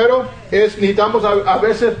manera primero es necesitamos a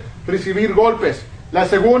veces recibir golpes. La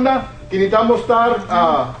segunda, que necesitamos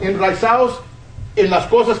estar enraizados en las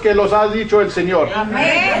cosas que nos ha dicho el Señor.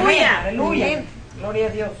 Amén. Aleluya. Gloria a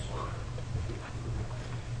Dios.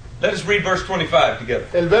 Let us read verse 25 together.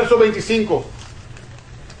 El verso 25.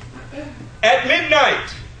 At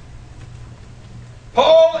midnight,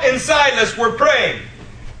 Paul and Silas were praying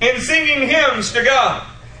and singing hymns to God,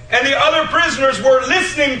 and the other prisoners were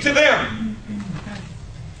listening to them.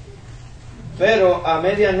 Pero a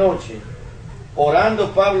medianoche,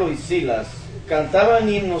 orando Pablo y Silas, cantaban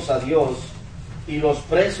himnos a Dios y los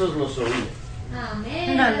presos los oían.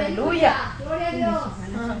 Amén. Aleluya. Gloria a Dios.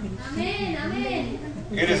 Amén, amén.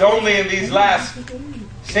 It is only in these last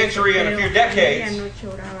century and a few decades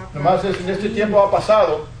Nomás en este tiempo ha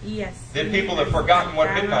pasado, that people have forgotten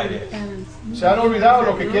what midnight is. se han olvidado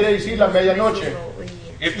lo que quiere decir la medianoche.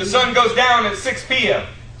 If the sun goes down at 6 p.m.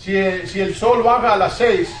 Si el sol baja a las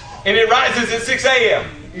 6 and it rises at 6 a.m.,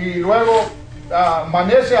 y luego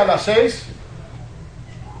amanece a las 6,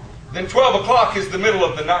 then 12 o'clock is the middle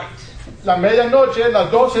of the night. la medianoche,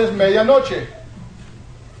 las 12 es medianoche.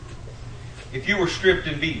 If you were stripped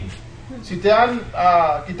and beaten, Si te han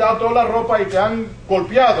quitado toda la ropa y te han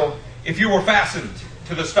golpeado, if you were fastened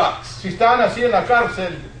to the stocks, si están así en la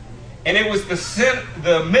cárcel and it was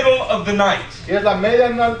the middle of the night, y es la media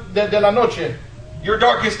de la noche, your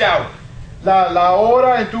darkest hour, la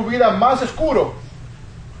hora en tu vida más oscuro,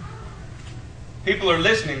 people are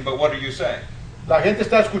listening, but what are you saying? la gente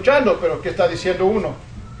está escuchando, pero ¿qué está diciendo uno?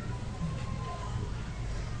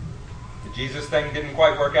 The Jesus thing didn't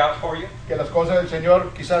quite work out for you? Que las cosas del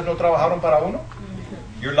Señor quizás no trabajaron para uno,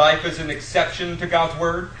 Your life is an exception to God's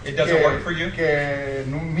word? It doesn't work for you? que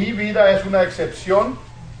mi vida es una excepción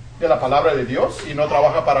de la palabra de Dios y no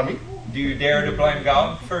trabaja para mí. Do you dare to blame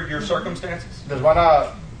God for your circumstances? Se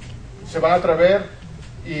van a atrever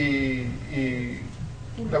y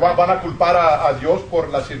van a culpar a Dios por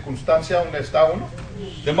la circunstancia donde está uno.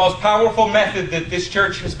 The most powerful method that this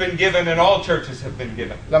church has been given and all churches have been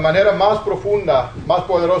given La manera más profunda, más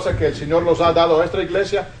poderosa que el Señor nos ha dado a esta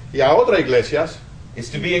iglesia y a otras iglesias, is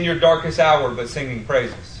to be in your darkest hour but singing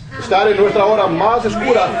praises. estar en nuestra hora más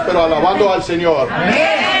oscura, pero alabando al Señor.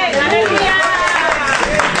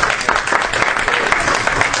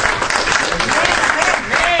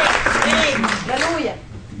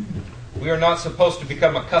 not supposed to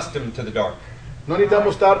become accustomed to the dark. No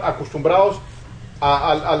necesitamos estar acostumbrados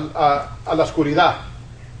a la oscuridad.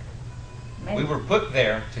 We were put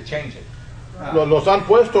there to change it. Los han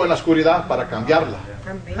puesto en la oscuridad para cambiarla.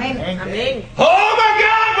 Amén. Oh my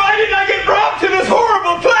God, why did I get brought to this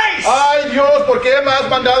horrible place? Ay Dios, ¿por qué me has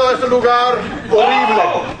mandado a este lugar horrible?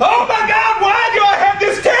 Oh my God, why do I have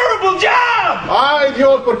this terrible job? Ay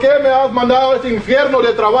Dios, ¿por qué me has mandado a este infierno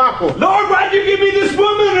de trabajo? Lord, why did you give me this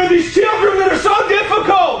woman or these children that are so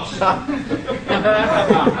difficult?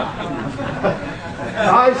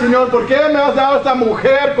 Ay Señor, ¿por qué me has dado a esta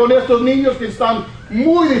mujer con estos niños que están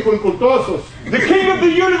muy dificultosos? The King of the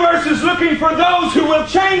universe is looking for those who will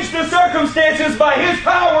change the circumstances by His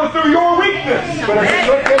power through your weakness. Pero el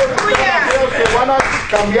Señor quiere buscar aquellos que van a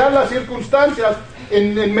cambiar las circunstancias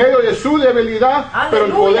en medio de su debilidad, pero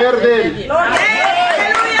el poder de Él. He did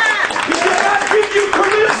not give you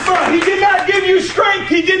charisma. He did not give you strength.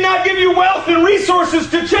 He did not give you wealth and resources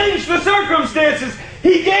to change the circumstances.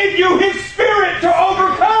 He gave you His Spirit to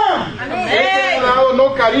overcome. Él te ha dado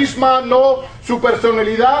no carisma, no su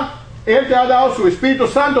personalidad. Él te ha dado su Espíritu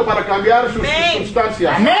Santo para cambiar sus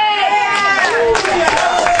circunstancias.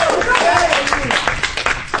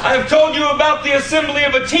 I have told you about the assembly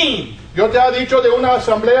of a team. Yo te he dicho de una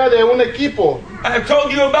asamblea, de un equipo. I have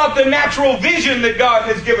told you about the natural vision that God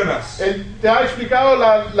has given us. Él te ha explicado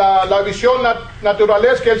la visión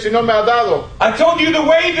naturaleza que el Señor me ha dado. I told you the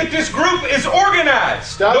way that this group is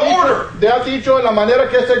organized, Te ha the order. dicho la manera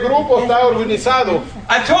que este grupo está organizado.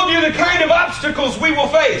 I told you the kind of obstacles we will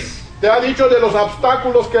face. Te ha dicho de los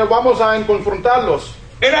obstáculos que vamos a confrontarlos.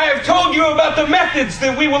 And I have told you about the methods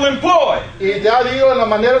that we will employ. Y te ha dicho las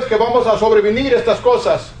maneras que vamos a sobrevenir estas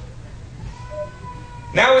cosas.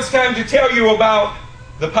 Now it's time to tell you about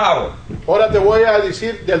the power. Ahora te voy a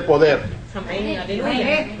decir del poder.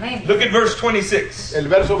 Look at verse 26. El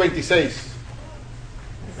verso 26.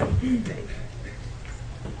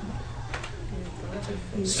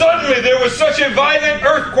 Suddenly there was such a violent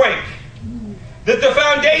earthquake that the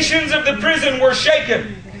foundations of the prison were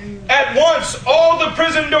shaken. At once all the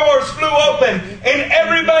prison doors flew open and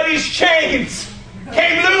everybody's chains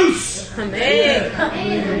came loose.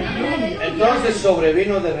 Entonces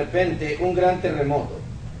sobrevino de repente un gran terremoto,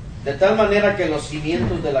 de tal manera que los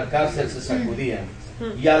cimientos de la cárcel se sacudían,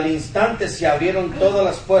 y al instante se abrieron todas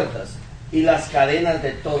las puertas y las cadenas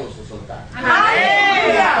de todos se soltaron.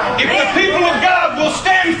 If the people of God will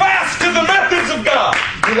stand fast to the methods of God,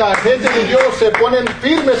 Y la gente de Dios se ponen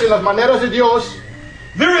firmes en las maneras de Dios.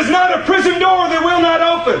 there is not a prison door that will not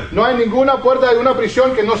open. No hay ninguna puerta de una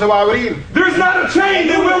prisión que no se va a abrir. There is not a chain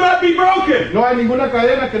that will not be broken. No hay ninguna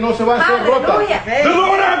cadena que no se va a ser rota. The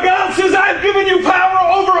Lord our God says, I've given you power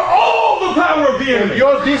over all the power of the enemy.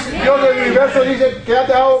 Dios del universo dice que ha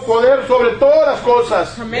dado poder sobre todas las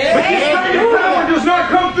cosas. But this kind of power does not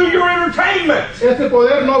come through your entertainment. Este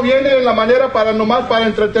poder no viene en la manera para nomás para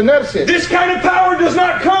entretenerse. This kind of power does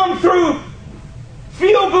not come through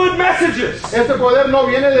feel-good messages. Este poder no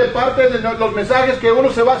viene de parte de los mensajes que uno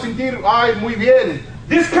se va a sentir, ay, muy bien.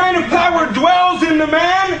 This kind of power dwells in the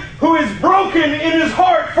man who is broken in his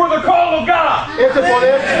heart for the call of God. Este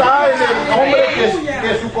poder está en el hombre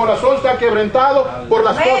que su corazón está quebrantado por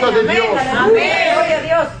las cosas de Dios.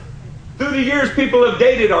 Through the years, people have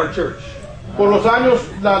dated our church. Por los años,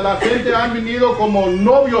 la gente han venido como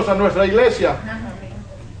novios a nuestra iglesia.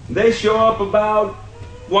 They show up about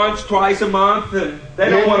once, twice a month, and they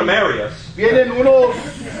don't want to marry us. Vienen unos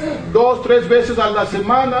 2, 3 veces a la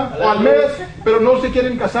semana o al mes, pero no se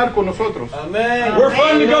quieren casar con nosotros. Amén. We're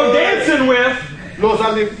fun to go dancing with,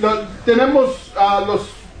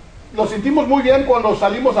 Los sentimos muy bien cuando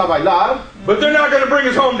salimos a bailar, but they're not going to bring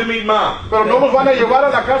us home to meet mom. pero no nos van a llevar a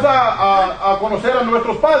la casa a conocer a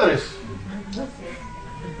nuestros padres.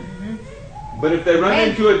 But if they run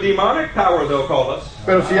into a demonic power, they'll call us.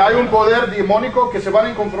 Pero si hay un poder demónico que se van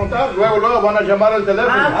a confrontar, luego van a llamar al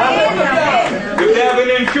teléfono. If they have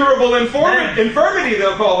an incurable infirmity,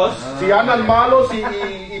 they'll call us. Si andan malos y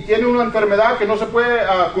tienen una enfermedad que no se puede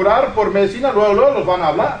curar por medicina, luego los van a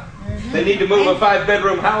hablar. They need to move a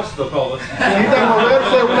 5-bedroom house, they'll call us. Si necesitan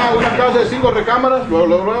moverse una casa de 5 recámaras,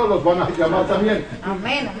 luego los van a llamar también.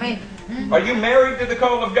 Are you married to the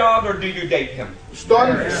call of God, or do you date Him?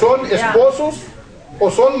 ¿Son esposos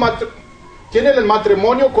o tienen el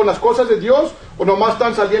matrimonio con las cosas de Dios o nomás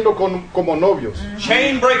están saliendo como novios?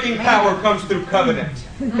 Chain breaking power comes through covenant.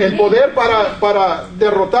 El poder para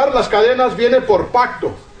derrotar las cadenas viene por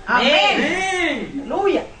pacto.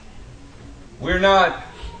 We're not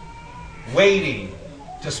waiting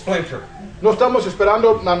to splinter. No estamos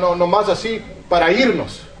esperando nomás así para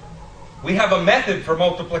irnos. We have a method for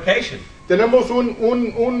multiplication. tenemos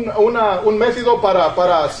un método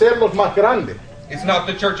para hacerlos más grandes. It's not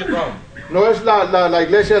the church at Rome. No es la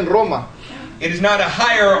iglesia en Roma. It is not a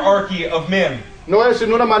hierarchy of men. No es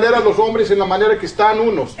en una manera los hombres, en la manera que están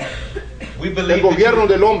unos. We El believe gobierno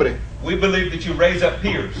that del hombre. you raise up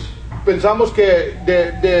peers. Pensamos que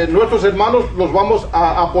de nuestros hermanos los vamos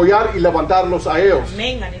a apoyar y levantarlos a ellos.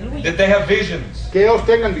 Amén, aleluya. That they have visions. Que ellos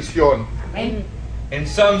tengan visión. Amén. And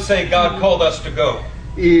some say God called us to go.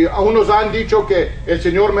 Y a unos han dicho que el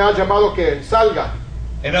Señor me ha llamado que salga.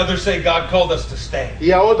 And others say God called us to stay.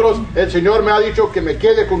 Y a otros el Señor me ha dicho que me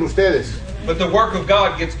quede con ustedes. But the work of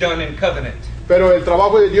God gets done in covenant. Pero el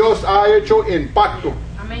trabajo de Dios ha hecho en pacto.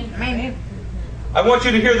 Amén. Amén. I want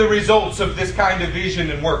you to hear the results of this kind of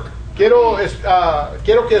vision and work. Quiero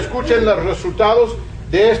que escuchen los resultados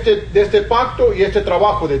de este pacto y este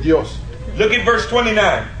trabajo de Dios. Look at verse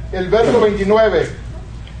 29. El verso 29.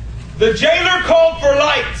 The jailer called for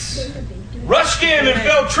lights, rushed in and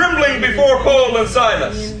fell trembling before Paul and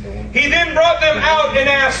Silas. He then brought them out and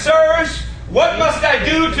asked, Sirs, what must I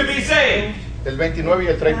do to be saved? El 29 y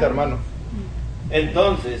el 30, hermano.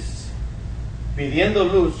 Entonces, pidiendo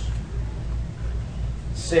luz,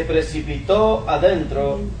 se precipitó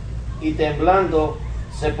adentro y temblando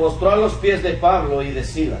se postró a los pies de Pablo y de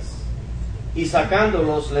Silas. Y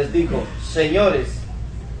sacándolos les dijo, Señores,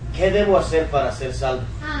 ¿qué debo hacer para ser salvo?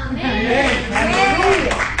 Amén.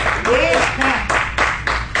 Aleluya.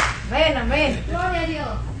 Amén, amén. Gloria a Dios.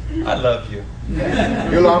 I love you.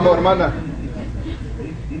 Yo lo amo, hermana.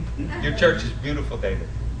 Your church is beautiful, David.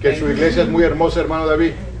 Que su iglesia es muy hermosa, hermano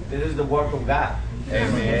David. This is the work of God.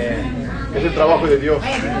 Amen. Es el trabajo de Dios.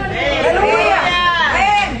 Aleluya.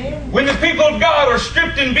 Amén. When the people of God are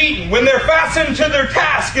stripped and beaten, when they're fastened to their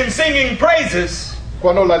task in singing praises,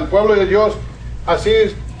 Cuando el pueblo de Dios así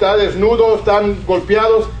está desnudo, están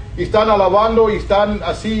golpeados y están alabando y están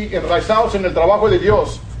así enraizados en el trabajo de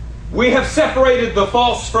Dios. we have separated the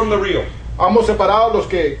false from the real. Hemos separado los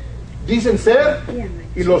que dicen ser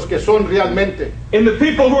y los que son realmente. And the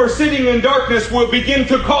people who are sitting in darkness will begin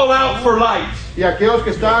to call out for light. Y aquellos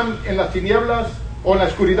que están en las tinieblas o en la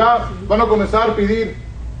oscuridad van a comenzar a pedir,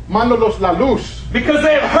 mándanos la luz. Because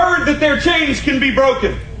they have heard that their chains can be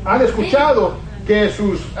broken. Han escuchado que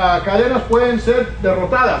sus cadenas pueden ser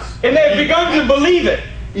derrotadas And they have begun to believe it.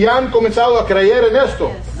 y han comenzado a creer en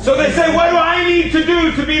esto. So they say, what do I need to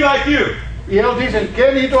do to be like you? Y ellos dicen,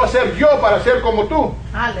 ¿qué necesito hacer yo para ser como tú?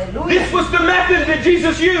 Aleluya. This was the method that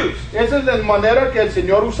Jesus used. Esa es la manera que el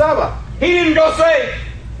Señor usaba. He didn't go say,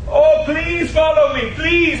 oh, please follow me.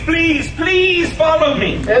 Please, please, please follow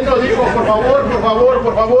me. Él nos dijo, por favor, por favor,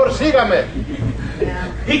 por favor, sígame.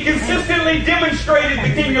 He consistently demonstrated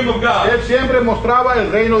the kingdom of God. Él siempre mostraba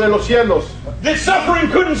el reino de los cielos. That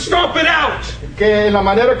suffering couldn't stomp it out. Que en la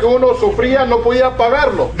manera que uno sufría no podía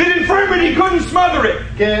pagarlo. That infirmity couldn't smother it.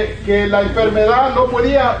 Que la enfermedad no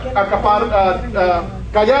podía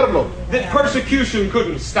callarlo. That persecution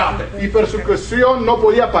couldn't stop it. Y persecución no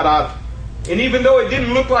podía parar. And even though it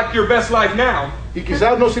didn't look like your best life now, Y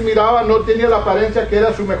quizás no se miraba, no tenía la apariencia que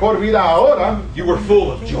era su mejor vida ahora. you were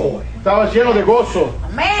full of joy. Estaba lleno de gozo.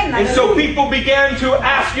 Amén. And so Aleluya. people began to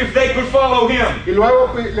ask if they could follow him. Y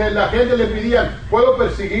luego la gente le pedían, ¿puedo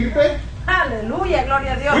perseguirte? Aleluya.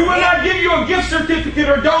 Gloria a Dios. We will not give you a gift certificate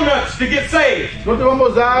or donuts to get saved. ¿No te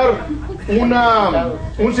vamos a dar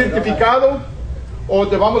un certificado o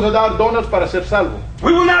te vamos a dar donas para ser salvo?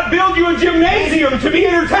 We will not build you a gymnasium to be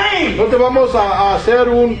entertained. No te vamos a hacer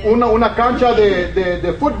una cancha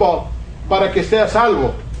de fútbol para que seas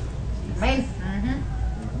salvo. Amén.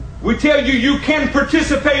 We tell you, you can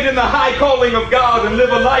participate in the high calling of God and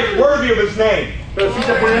live a life worthy of His name. Pero sí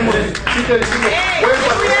te decimos, puedes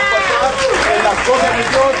participar en las cosas de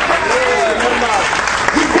Dios.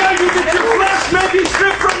 We tell you that your flesh may be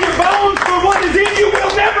stripped from your bones, but what is in you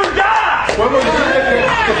will never die. Podemos decirte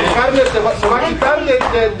que tu carne se va a quitar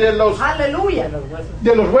Aleluya.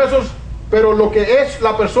 de los huesos, pero lo que es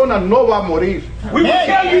la persona no va a morir. We will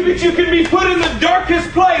tell you that you can be put in the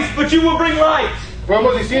darkest place, but you will bring light.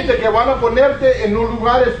 Podemos decirte que van a ponerte en unos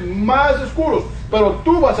lugares más oscuros, pero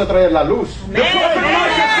tú vas a traer la luz.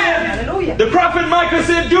 Aleluya. The prophet Micah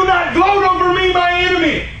said, do not gloat over me, my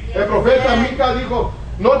enemy. El profeta Mica dijo,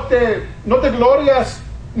 no te glorias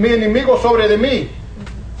mi enemigo sobre de mí.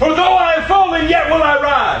 For though I have fallen, yet will I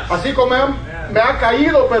rise. Así como me ha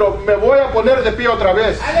caído, pero me voy a poner de pie otra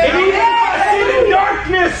vez. And even if I sit in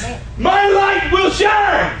darkness, my light will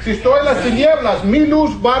shine. Si estoy en las tinieblas, mi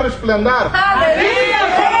luz va a resplandar. Aleluya.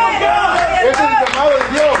 Ese es el llamado de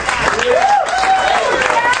Dios.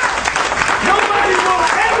 Nobody will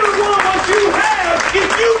ever want what you have if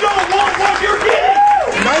you don't want what you're getting.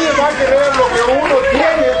 Nadie va a querer lo que uno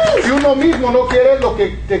tiene si uno uno mismo no quiere lo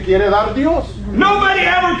que te quiere dar Dios. Nobody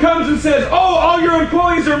ever comes and says, oh, all your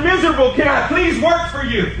employees are miserable. Can I please work for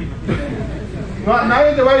you? No,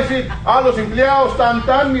 nadie te va a decir, los empleados están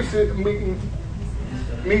tan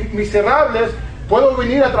miserables, ¿puedo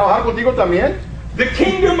venir a trabajar contigo también? The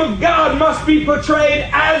kingdom of God must be portrayed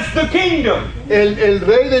as the kingdom. El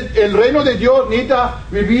reino de Dios necesita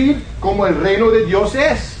vivir como el reino de Dios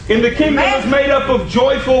es. And the kingdom is made up of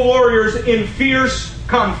joyful warriors in fierce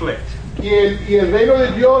conflict. Y el reino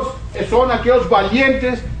de Dios son aquellos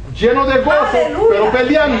valientes llenos de gozo, Aleluya. pero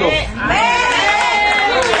peleando.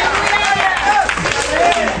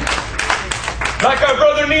 Like our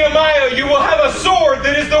brother Nehemiah, you will have a sword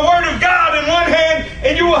that is the word of God in one hand,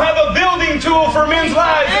 and you will have a building tool for men's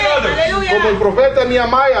lives in others. Como el profeta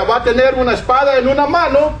Nehemiah va a tener una espada en una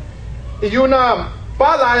mano y una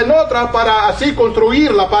pala en otra para así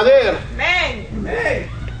construir la pared.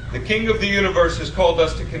 The King of the universe has called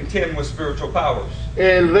us to contend with spiritual powers.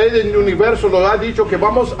 El rey del universo nos ha dicho que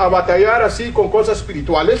vamos a batallar así con cosas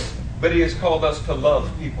espirituales, But he has called us to love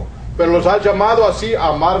people. pero los ha llamado así a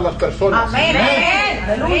amar a las personas. Amén.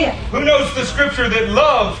 Aleluya. Who knows the scripture that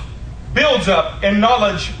love builds up and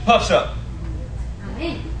knowledge puffs up?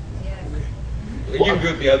 Amén. You can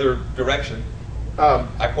go the other direction. Ah,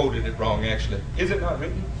 I quoted it wrong, actually. Is it not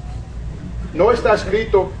written? no está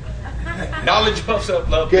escrito Knowledge puffs up,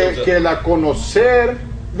 love builds que up.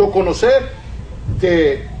 lo conocer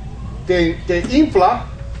te infla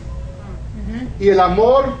y el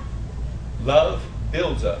amor Love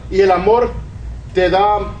builds up. te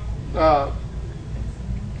da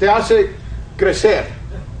te hace crecer.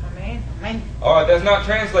 Amén. Amén. All right, that's not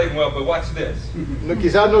translating well, but watch this. No,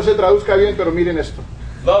 quizás no se traduzca bien, pero miren esto.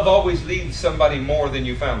 Love always leads somebody more than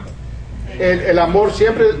you found them. El amor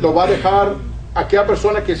siempre lo va a dejar, aquella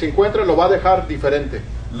persona que se encuentra lo va a dejar diferente.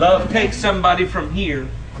 Love takes somebody from here.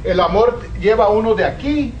 El amor lleva a uno de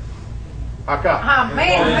aquí a acá.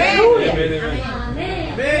 Amén. Amen, Aleluya. amen.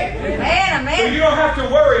 Amén. Amén. So you Amén. don't have to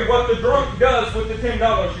worry what the drunk does with the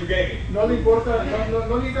 $10 you gave him. No le importa,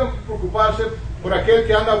 no necesita preocuparse por aquel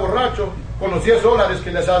que anda borracho con los $10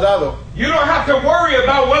 que les ha dado. You don't have to worry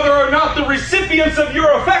about whether or not the recipients of your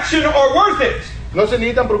affection are worth it. No se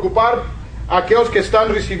necesitan preocupar aquellos que están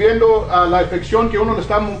recibiendo la afección que uno le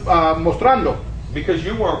está mostrando. Because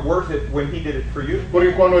you weren't worth it when he did it for you.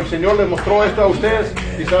 Porque cuando el Señor les mostró esto a ustedes,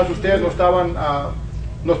 quizás ustedes no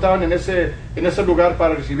estaban en ese lugar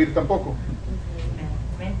para recibir tampoco.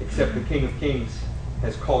 Except the King of Kings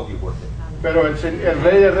has called you worth it. Pero el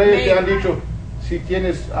Rey de Reyes te han dicho, si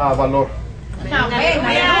tienes valor. Amén.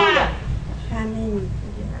 Aleluya.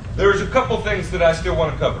 There's a couple things that I still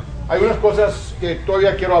want to cover. Hay unas cosas que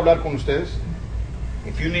todavía quiero hablar con ustedes.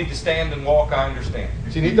 If you need to stand and walk, I understand.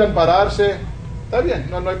 Si necesitan pararse, está bien,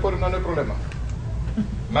 no hay problema.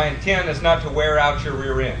 My intent is not to wear out your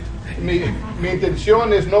rear end. Mi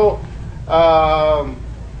intención es no...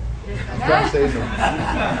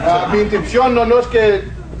 mi intención no es que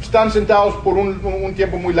están sentados por un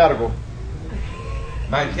tiempo muy largo.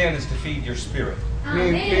 My intent is to feed your spirit. Mi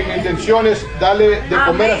intención es darle de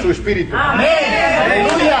comer a su espíritu. Amén.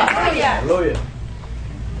 Aleluya. Aleluya.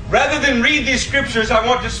 Rather than read these scriptures, I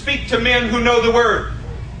want to speak to men who know the word.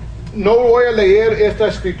 No voy a leer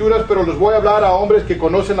estas escrituras, pero les voy a hablar a hombres que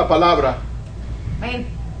conocen la palabra. Amén.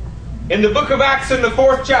 In the book of Acts, in the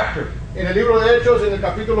 4th chapter, En el libro de Hechos, en el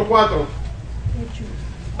capítulo 4,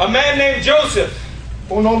 a man named Joseph,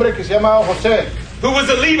 un hombre que se llama José, who was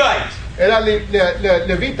a Levite, era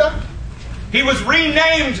levita, he was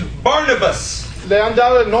renamed Barnabas. le han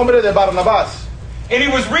dado el nombre de Barnabás. And he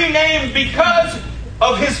was renamed because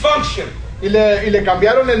of his function. Y le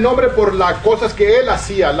cambiaron el nombre por las cosas que él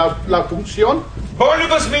hacía, la función.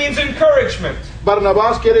 Barnabas means encouragement.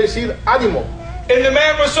 Barnabás quiere decir ánimo. And the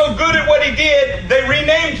man was so good at what he did, they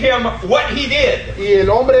renamed him what he did. Y el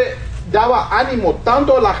hombre daba ánimo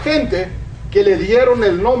tanto a la gente que le dieron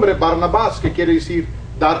el nombre Barnabás, que quiere decir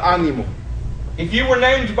dar ánimo. If you were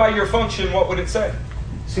named by your function, what would it say?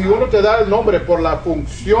 Si uno te da el nombre por la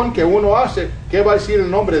función que uno hace, ¿qué va a decir el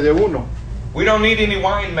nombre de uno? We don't need any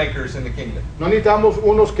winemakers in the kingdom. No necesitamos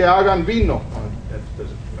unos que hagan vino.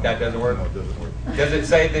 That doesn't work. Does it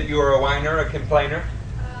say that you are a whiner, a complainer?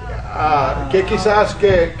 Que quizás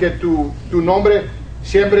que tu nombre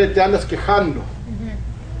siempre te andas quejando.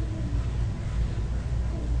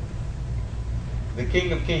 The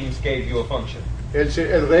King of Kings gave you a function.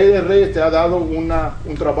 El Rey de Reyes te ha dado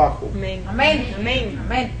un trabajo. Amén. Amén.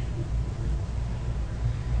 Amén.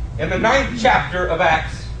 In the 9th chapter of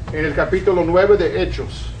Acts, En el capítulo 9 de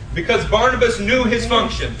Hechos, because Barnabas knew his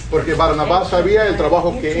function, porque Barnabás sabía el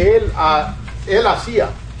trabajo que él hacía.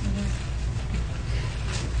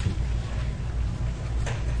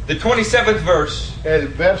 The 27th verse, el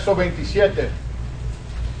verso 27.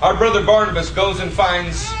 our brother Barnabas goes and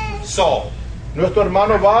finds Saul, Nuestro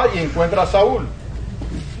hermano va y encuentra a Saúl.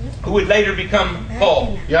 who would later become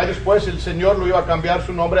Paul. Ya después el Señor lo iba a cambiar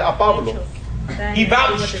su nombre a Pablo. He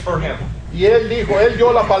vouched for him. Y él dijo, él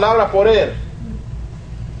dio la palabra por él.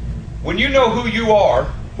 When you know who you are,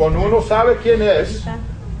 Cuando uno sabe quién es,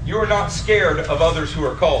 you are not scared of others who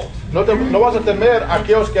are called. no vas a temer a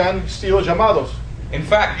aquellos que han sido llamados. In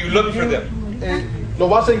fact, you look for them.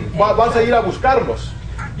 Vas a ir a buscarlos.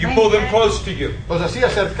 You pull them close to you, Los hacía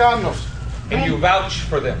cercanos. and you vouch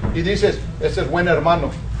for them. Y dices, ese es buen hermano.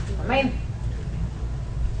 Amén.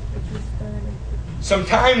 Some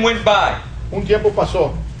time went by, Un tiempo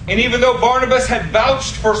pasó. and even though Barnabas had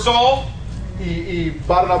vouched for Saul, Y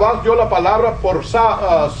Barnabás dio la palabra por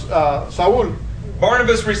Saúl.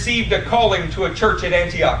 Barnabas received a calling to a church at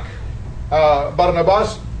Antioch.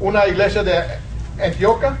 Barnabás, una iglesia de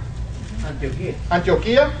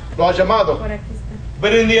Antioquía, lo ha llamado.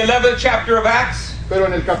 But in the 11th chapter of Acts, Pero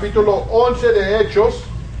en el capítulo 11 de Hechos,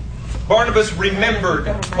 Barnabas remembered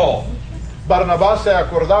Paul, Barnabás se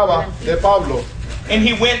acordaba de Pablo. and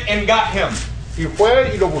he went and got him, Y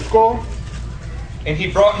fue y lo buscó and he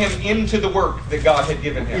brought him into the work that God had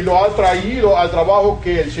given y him. lo ha traído al trabajo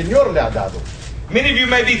que el Señor le ha dado. Many of you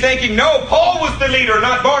may be thinking, no, Paul was the leader,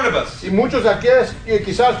 not Barnabas. Y muchos aquí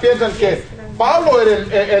quizás piensan que Pablo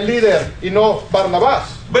era el líder y no Barnabás.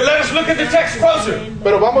 But let us look at the text closer.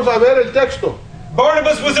 Pero vamos a ver el texto.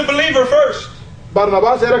 Barnabas was a believer first.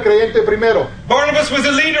 Barnabás era creyente primero. Barnabas was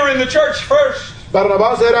a leader in the church first.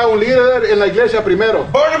 Barnabás era un líder en la iglesia primero.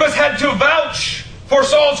 Barnabas had to vouch for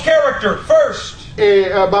Saul's character first.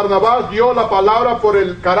 Barnabás dio la palabra por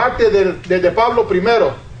el carácter de Pablo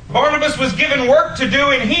primero. Barnabas was given work to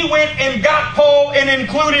do, and he went and got Paul and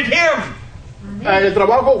included him. El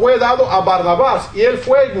trabajo fue dado a Barnabás y él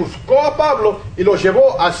fue y buscó a Pablo y lo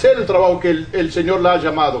llevó a hacer el trabajo que el Señor le ha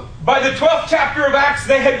llamado. By the 12th chapter of Acts,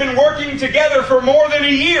 they had been working together for more than a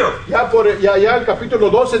year. Ya el capítulo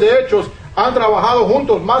 12 de Hechos han trabajado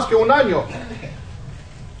juntos más que un año.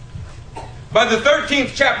 By the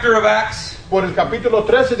 13th chapter of Acts, Por el capítulo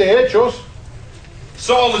 13 de Hechos,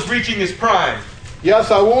 Saul is reaching his prime, ya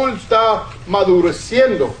Saúl está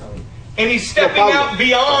madureciendo and he's stepping Pablo. out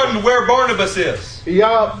beyond where Barnabas is. y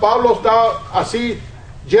ya Pablo está así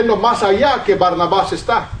yendo más allá que Barnabás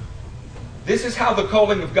está. This is how the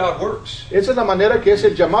calling of God works. Esa es la manera que es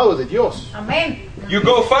el llamado de Dios. Amén. You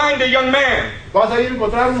go find a young man, Vas a ir a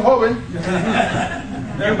encontrar un joven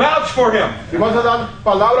you vouch for him. y vas a dar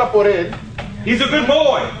palabra por él. He's a good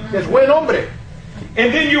boy. Es buen hombre.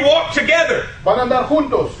 And then you walk together Van a andar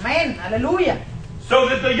juntos. Amén. Aleluya. so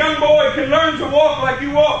that the young boy can learn to walk like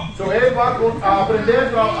you walk. So, él va a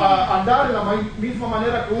aprender a andar en la misma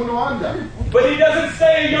manera que uno anda. But he doesn't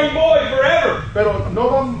stay a young boy forever. Pero no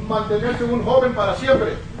va a mantenerse un joven para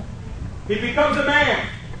siempre. He becomes a man.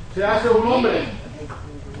 Se hace un hombre.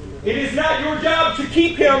 It is not your job to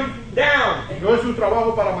keep him down. No es su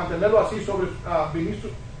trabajo para mantenerlo así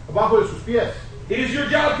abajo de sus pies. It is your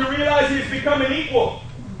job to realize he has become an equal.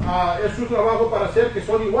 Es su trabajo para hacer que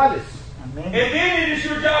son iguales. And then it is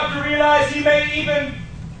your job to realize he may even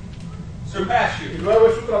surpass Y you. luego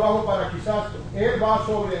es su trabajo para quizás él va a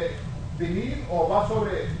sobrevenir o va a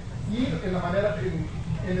sobreir en la manera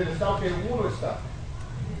en el estado que uno está.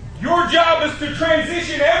 Your job is to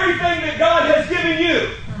transition everything that God has given you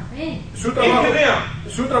Amén. Su trabajo, into them.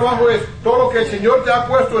 su trabajo es todo lo que el Señor te ha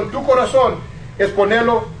puesto en tu corazón es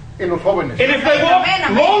ponerlo en los jóvenes. And if they walk Amen,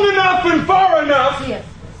 amen. long enough and far enough, Así es.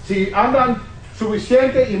 Si andan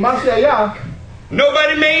suficiente y más de allá,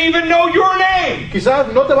 nobody may even know your name.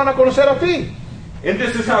 quizás no te van a conocer a ti. And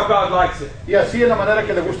this is how God likes it. Y así es la manera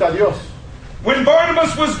que le gusta a Dios. When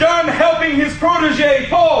Barnabas was done helping his protege,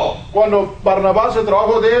 Paul, Cuando Barnabás, el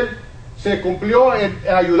trabajo de él se cumplió en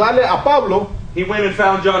ayudarle a Pablo, he went and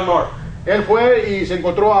found John Mark. él fue y se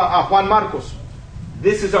encontró a Juan Marcos.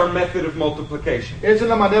 This is our method of multiplication. Esa es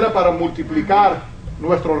la manera para multiplicar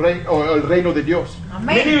nuestro reino, o el reino de Dios.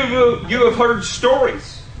 Many Amén. of you have heard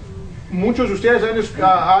stories, Muchos de ustedes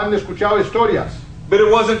han escuchado historias, but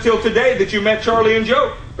it wasn't until today that you met Charlie and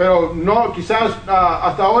Joe. pero no, quizás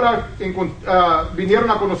hasta ahora vinieron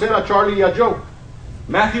a conocer a Charlie y a Joe.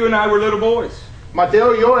 Matthew and I were little boys,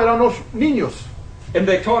 Mateo y yo éramos niños and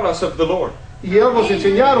they taught us of the Lord, y ellos nos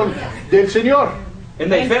enseñaron del Señor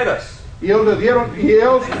and they fed us, y ellos nos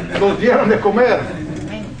dieron de comer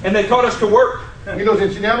and they taught us to work, y nos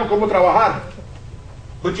enseñaron cómo trabajar.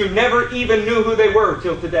 but you never even knew who they were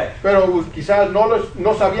till today. Pero quizás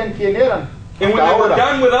no sabían quién eran. And when hasta they were ahora.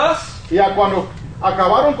 done with us, Y ya cuando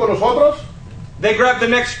acabaron con nosotros, they grabbed the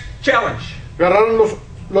next challenge. agarraron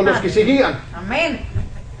los que seguían, Amén.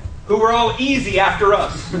 who were all easy after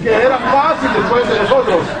us. que eran fáciles después de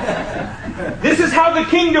nosotros. This is how the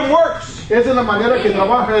kingdom works. Esa es la manera que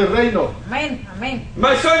trabaja el reino. Amén. Amén.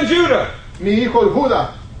 My son Judah, Mi hijo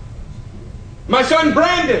Judá, my son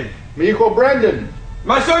Brandon, mi hijo Brandon,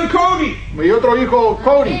 my son Cody. mi otro hijo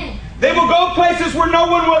Cody. They will go places where no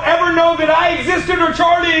one will ever know that I existed or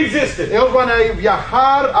Charlie existed. Ellos van a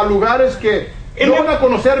viajar a lugares que no van a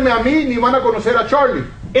conocerme a mí ni van a conocer a Charlie.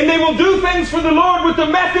 And they will do things for the Lord with the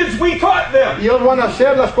methods we taught them. Y ellos van a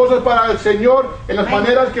hacer las cosas para el Señor en las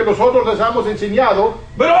maneras que nosotros les hemos enseñado.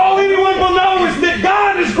 But all anyone will know is that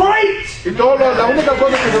God is great. Y todo la única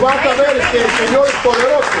cosa que se va a saber es que el Señor es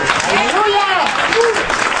poderoso. Aleluya.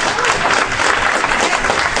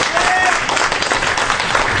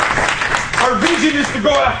 Our vision is to go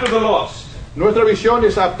after the lost. Nuestra visión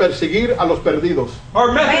es a perseguir a los perdidos.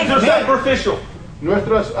 Our methods are sacrificial.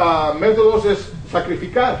 Nuestros métodos es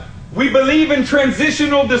sacrificar. We believe in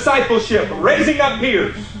transitional discipleship, raising up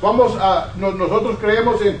peers. Nosotros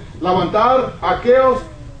creemos en levantar a aquellos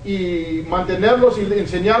y mantenerlos y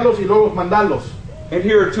enseñarlos y luego mandarlos. And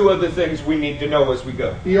here are two other things we need to know as we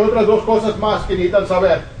go. Y otras dos cosas más que necesitan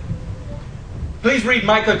saber. Please read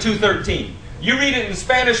Micah 2:13. You read it in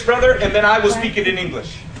Spanish, brother, and then I will speak it in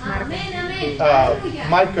English. Amén, amén. Aleluya.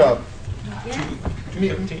 Micah,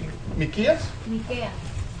 2:13. Miqueas, Miqueas.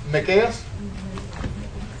 Mequeas,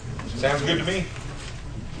 Sounds good to me.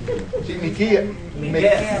 sí, Mequeas,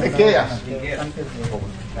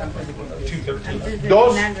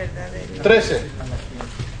 2:13. 2:13.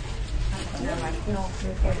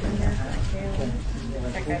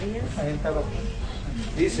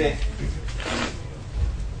 Dice,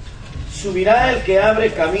 subirá el que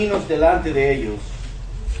abre caminos delante de ellos,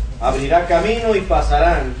 abrirá camino y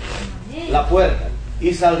pasarán la puerta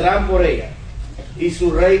y saldrán por ella, y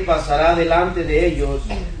su rey pasará delante de ellos,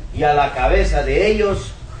 y a la cabeza de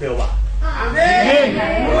ellos Jehová.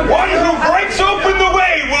 One who breaks open the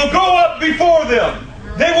way will go up before them.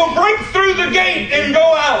 They will break through the gate and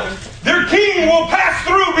go out. Their king will pass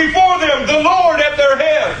through before them, the Lord at their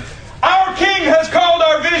head. Our king has called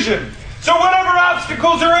our vision. So whatever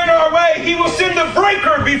obstacles are in our way, he will send a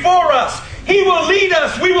breaker before us. He will lead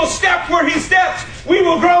us. We will step where he steps. We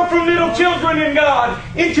will grow from little children in God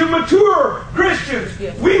into mature Christians.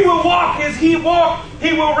 We will walk as he walked.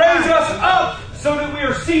 He will raise us up so that we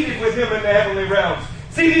are seated with him in the heavenly realms.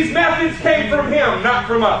 See, these methods came from him, not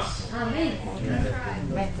from us. Amén.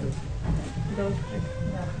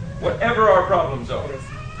 Whatever our problems are.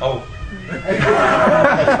 Oh.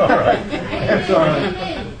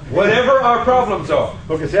 Whatever our problems are,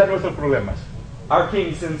 Lo que sean nuestros problemas. our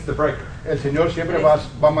king sends the breaker. El Señor siempre va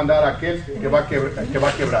a mandar a aquel que va a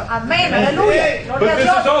quebrar. Amén. Aleluya. But Gloria a this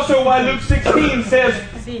is Dios. also why Luke 16 says,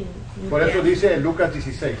 Por eso dice en Lucas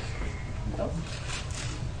 16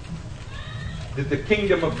 that the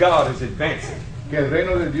kingdom of God is advancing, que el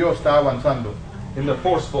reino de Dios está avanzando and the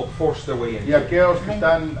forceful force their way y in. aquellos que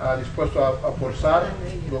están dispuestos a forzar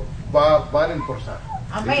van a forzar.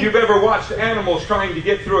 If you've Amén. ever watched animals trying to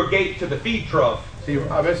get through a gate to the feed trough, Sí,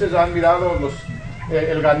 a veces han mirado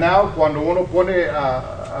el ganado cuando uno pone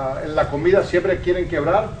la comida siempre quieren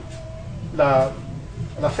quebrar la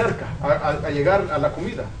cerca a llegar a la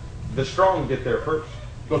comida. the strong get there first.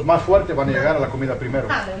 Los más fuertes van a llegar a la comida primero.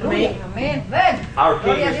 Aleluya. Amén. Amén. Our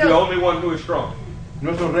king Gloria a is the Dios. only one who is strong.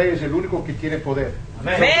 Nuestro rey es el único que tiene poder.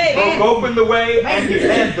 Amén. Broke open the way and he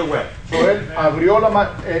led the way. So, él abrió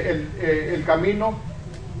el camino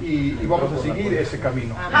y vamos a seguir ese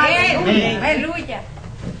camino. Amén. Aleluya.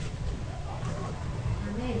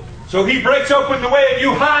 So he breaks open the way and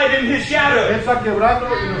you hide in his shadow. Él está quebrando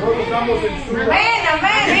y nosotros estamos en su lugar. Amén.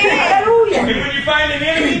 Amén. Aleluya. And when you find an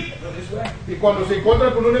enemy, Y cuando se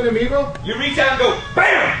encuentra con un enemigo you reach out and go, BAM!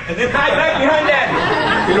 And then hide back behind that.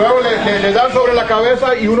 y luego le dan sobre la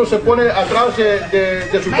cabeza y uno se pone atrás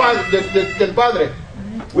de su padre, del padre.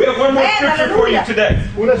 We have one more scripture for you today.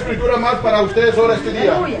 Una escritura más para ustedes ahora este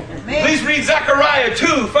día. Aleluya. Amén. Please read Zechariah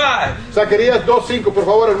 2:5. Zacarías 2:5, por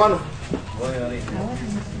favor, hermano. Voy ahorita.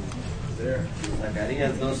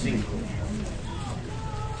 Zacarías 2:5.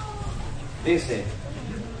 Dice,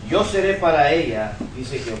 yo seré para ella,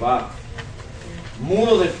 dice Jehová,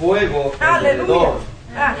 muro de fuego alrededor,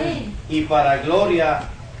 Aleluya. y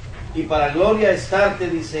para gloria estarte,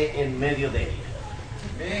 dice, en medio de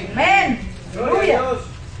ella. Amén. Aleluya.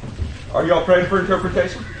 Are y'all praying for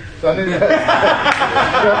interpretation?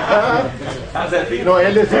 How's that feel? No,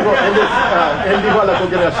 él dijo a la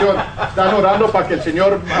congregación, están orando para que el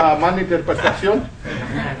Señor mande interpretación.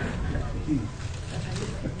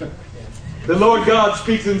 The Lord God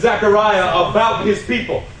speaks in Zechariah about his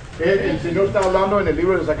people. El Señor está hablando en el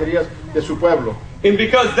libro de Zacarías de su pueblo. And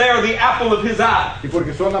because they are the apple of his eye, Y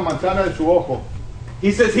porque son la manzana de su ojo.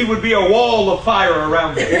 he says he would be a wall of fire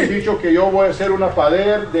around them. He dicho que yo voy a hacer una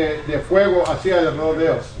pared de fuego hacia alrededor de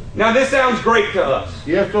ellos. Now this sounds great to us,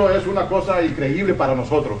 Y esto es una cosa increíble para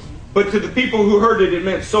nosotros. but to the people who heard it, it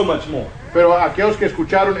meant so much more. Pero aquellos que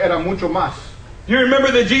escucharon era mucho más. You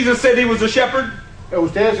remember that Jesus said he was a shepherd?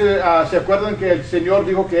 ¿Ustedes se acuerdan que el Señor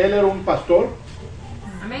dijo que Él era un pastor?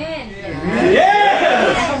 Amén.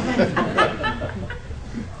 Yes!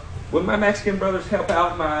 Would my Mexican brothers help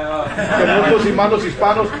out my... Que nuestros hermanos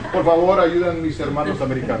hispanos, por favor, ayuden mis hermanos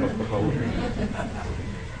americanos, por favor.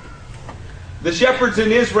 The shepherds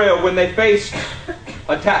in Israel, when they faced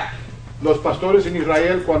attack, Los pastores en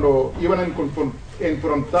Israel, cuando iban a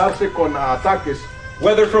enfrentarse con ataques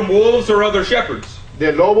whether from wolves or other shepherds,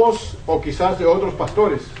 de lobos o quizás de otros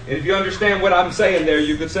pastores, and if you understand what I'm saying there,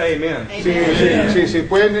 you could say amen.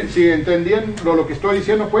 si entendían lo que estoy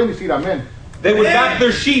diciendo, pueden decir amén. They would back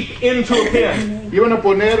their sheep into a pen. Iban a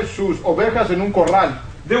poner sus ovejas en un corral.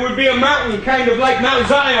 There would be a mountain kind of like Mount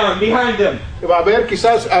Zion behind them. Va a haber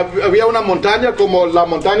quizás, había una montaña como la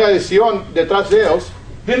montaña de Sión detrás de ellos.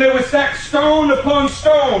 Then they would stack stone upon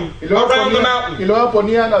stone Y luego, around the y mountain luego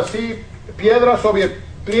ponían así piedra sobre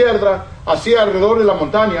piedra así alrededor de la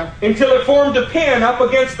montaña until it formed a pen up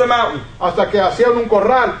against the mountain. hasta que hacían un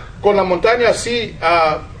corral con la montaña así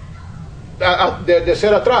de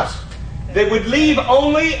ser atrás. They would leave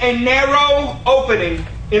only a narrow opening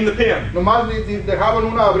in the pen. Nomás dejaban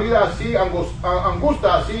una abrida así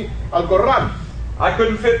angusta así al corral. I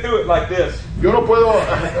couldn't fit through it like this. Yo no puedo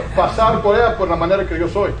pasar por ella por la manera que yo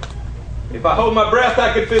soy. If I hold my breath,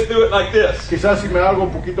 I could fit through it like this. Quizás si me hago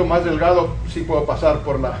un poquito más delgado sí puedo pasar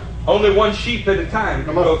por la. Only one sheep at a time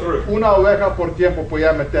could Nomás go through. una oveja por tiempo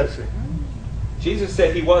podía meterse. Jesus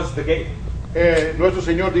said he was the gate. Nuestro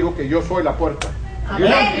Señor dijo que yo soy la puerta.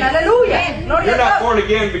 Amén. Aleluya. Gloria You're a not Dios. born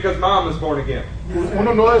again because mom is born again.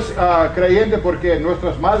 Uno no es creyente porque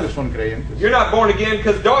nuestras madres son creyentes. You're not born again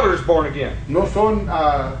because daughter is born again. No son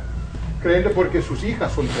creyentes porque sus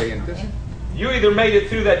hijas son creyentes. You either made it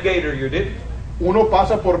through that gate or you didn't. Uno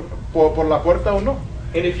pasa por la puerta o no.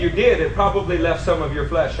 And if you did, it probably left some of your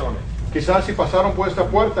flesh on it. Quizás si pasaron por esta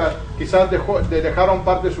puerta, quizás dejaron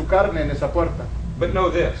parte de su carne en esa puerta. But know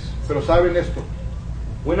this. Pero saben esto,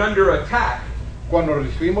 When under attack, cuando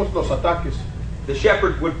recibimos los ataques, the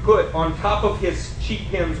shepherd would put on top of his sheep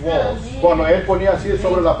pen's walls cuando él ponía así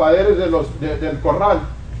sobre las paredes del corral,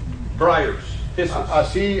 briars, thistles,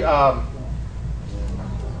 así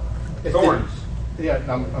thorns. yeah,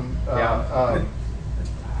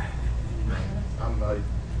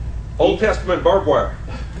 Old Testament barbed wire.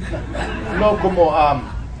 no como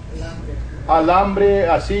alambre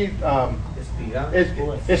así,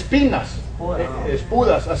 espinas,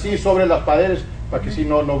 espudas así sobre las paredes para que si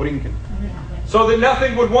no brinquen, So that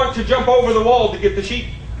nothing would want to jump over the wall to get the sheep.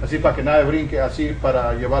 así para que nadie brinque, así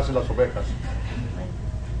para llevarse las ovejas.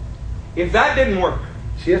 If that didn't work,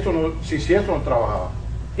 Si esto no trabajaba,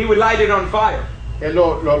 he would light it on fire. él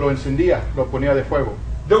lo encendía, lo ponía de fuego.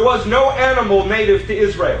 There was no animal native to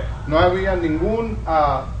Israel No había ningún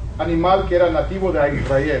animal que era nativo de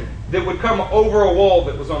Israel that would come over a wall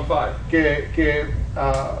that was on fire. que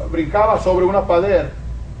brincaba sobre una pared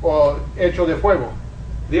hecho de fuego.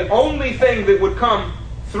 The only thing that would come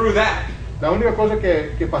through that La única cosa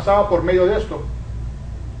que pasaba por medio de esto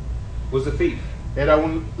was a thief. era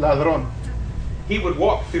un ladrón. He would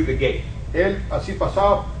walk through the gate. Él así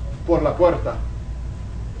pasaba por la puerta.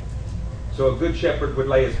 So a good shepherd would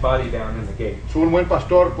lay his body down in the gate. Un buen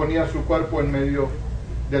pastor ponía su cuerpo en medio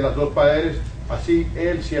de las dos paredes, así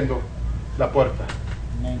él siendo la puerta.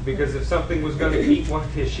 Because if something was going to eat one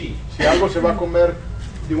of his sheep, Si algo se va a comer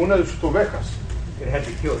de una de sus ovejas, it had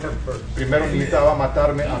to kill him first. primero necesitaba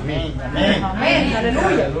matarme a mí. Amén.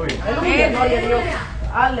 Aleluya. Aleluya. Gloria a Dios.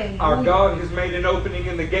 Our Aleluya. God has made an opening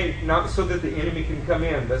in the gate, not so that the enemy can come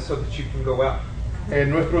in, but so that you can go out.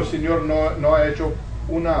 Nuestro Señor no ha hecho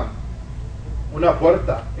una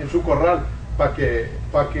puerta en su corral para que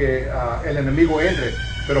el enemigo entre,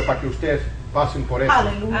 pero para que ustedes pasen por eso.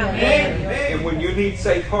 Aleluya. And when you need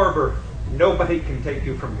safe harbor, nobody can take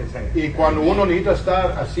you from his hand. Y cuando uno necesita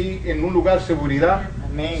estar así en un lugar seguro,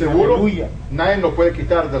 nadie lo puede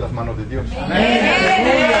quitar de las manos de Dios.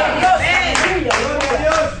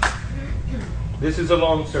 This is a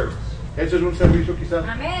long service. Ese es un servicio quizás un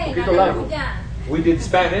Amén. poquito largo. Aleluya. We did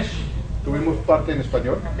Spanish, Tuvimos parte en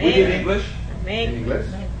español, we did English, en inglés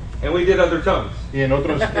and we did other tongues. y en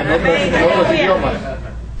otros idiomas.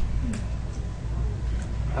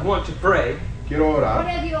 I want to pray Quiero orar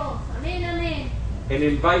Gloria a Dios. Amén, amén. and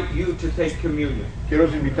invite you to take communion. quiero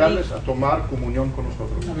invitarles a tomar comunión con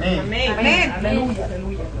nosotros. Amén. Aleluya, aleluya,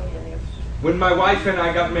 gloria a Dios. When my wife and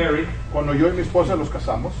I got married, Cuando yo y mi esposa nos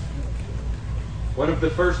casamos, one of the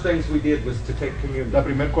first things we did was to take communion. la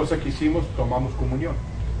primera cosa que hicimos, tomamos comunión.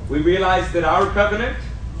 We realized that our covenant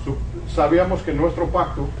Sabíamos que nuestro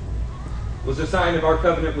pacto was a sign of our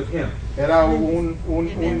covenant with Him. era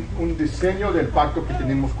un diseño del pacto que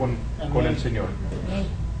tenemos con el Señor.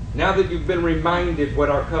 Now that you've been reminded what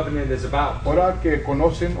our covenant is about, Ahora que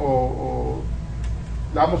conocen o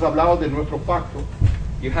hemos hablado de nuestro pacto,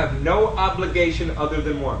 you have no obligation other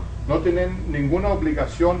than one. no tienen ninguna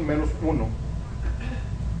obligación menos uno.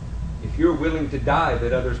 If you're willing to die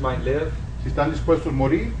that others might live, Si están dispuestos a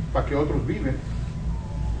morir para que otros viven,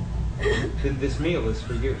 then this meal is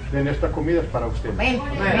for you. den esta comida es para ustedes. Amén.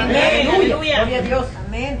 Aleluya, gloria a Dios.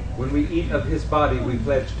 Amén. When we eat of His body, we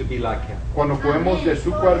pledge to be like Him. Cuando comemos de su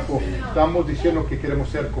cuerpo, estamos diciendo que queremos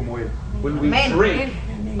ser como Él. When we Amen. drink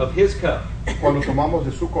of His cup, Cuando tomamos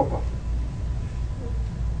de su copa,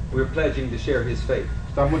 we're pledging to share His faith.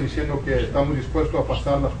 estamos diciendo que estamos dispuestos a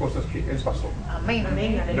pasar las cosas que Él pasó. Amén.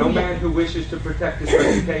 Amén. No Aleluya. man who wishes to protect his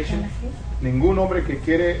reputation Ningún hombre que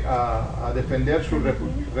quiere a defender su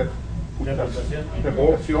reputación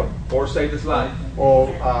or save his life o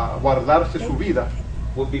a guardarse su vida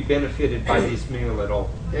will be benefited by this meal at all.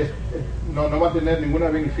 no va a tener ningún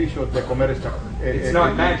beneficio de comer esta. It's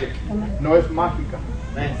not magic. No es mágica.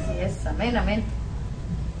 Así es. Amén. Amén.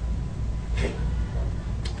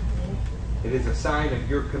 It is a sign of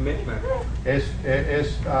your commitment Es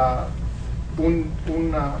un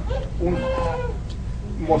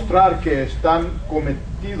mostrar que están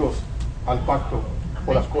cometidos al pacto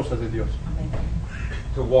o las cosas de Dios.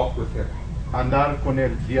 to walk with Him. Andar con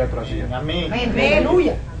Él día tras día. Amén.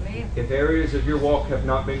 Aleluya. If areas of your walk have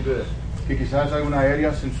not been good, Que quizás hay unas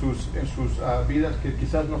áreas en sus vidas que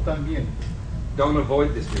quizás no están bien. don't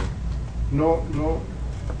avoid this meal. No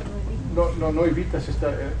evitas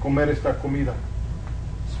comer esta comida.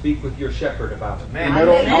 Speak with your shepherd about it.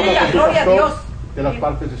 Primero Aleluya, habla con su gloria a pastor Dios. de las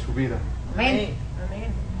partes de su vida. Amén.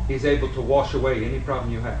 He's able to wash away any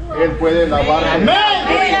problem you have. Él puede lavar.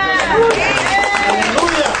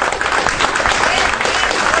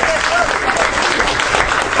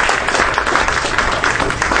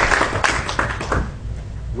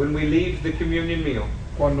 When we leave the communion meal,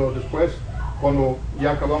 Cuando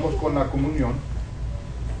ya acabamos con la comunión,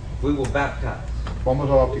 we will baptize. vamos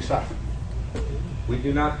a bautizar. We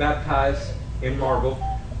do not baptize in marble,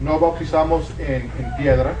 No bautizamos en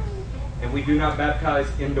piedra and we do not baptize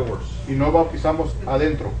indoors. y no bautizamos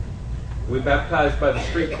adentro. We baptize by the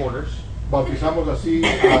street corners, Bautizamos así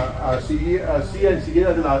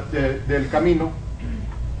enseguida del camino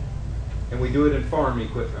and we do it in farm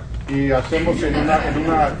equipment. y hacemos en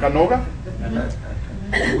una canoga.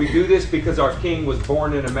 We do this because our King was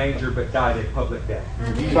born in a manger but died a public death.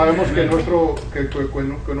 Sabemos que nuestro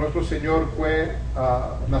Señor fue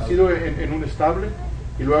nacido en un estable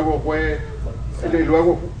y luego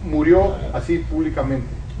murió así públicamente.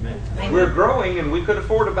 We're growing and we could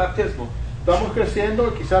afford a baptismal, Estamos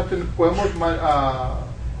creciendo y quizás podemos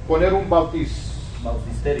poner un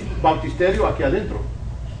bautisterio aquí adentro,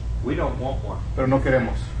 we don't want one. pero no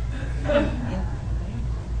queremos.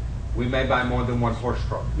 We may buy more than one horse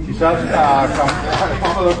truck. Quizás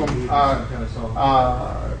vamos a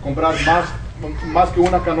comprar más que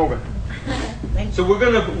una canoga. So we're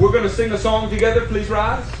gonna sing a song together. Please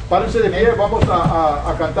rise. Párense de pie, vamos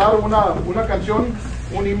a cantar una canción,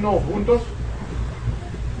 un himno juntos.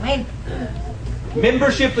 Amén.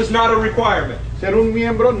 Membership is not a requirement. Ser un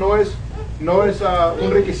miembro no es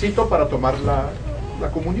un requisito para tomar la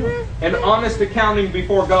comunión. An honest accounting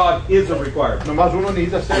before God is a requirement. Nomás uno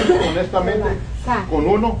necesita ser honestamente con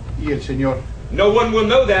uno y el Señor. No one will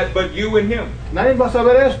know that but you and Him. Nadie va a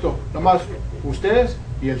saber esto, nomás ustedes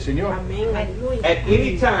y el Señor. At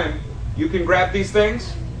any time, you can grab these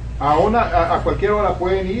things, A cualquier hora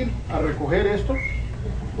pueden ir a recoger esto,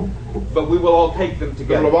 but we will all take them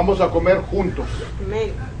pero lo together vamos a comer juntos,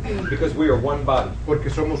 because we are one body. porque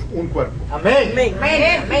somos un cuerpo. Amén.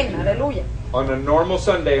 Amén. Aleluya. On a normal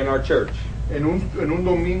Sunday in our church, En un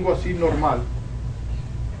domingo así normal,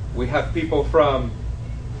 we have people from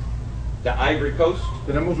the Ivory Coast,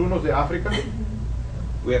 tenemos unos de África,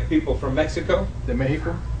 we have people from Mexico, de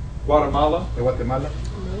México, Guatemala, de Guatemala,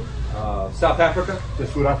 South Africa, de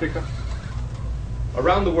Sudáfrica,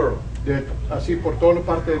 around the world. así por toda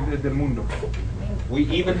parte del mundo. We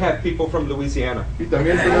even have people from Louisiana. Y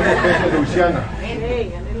también tenemos gente de Luisiana,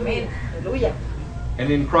 Amén. Amén. Aleluya. And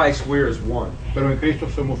in Christ, we're as one. pero en Cristo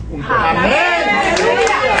somos un cuerpo. Amén.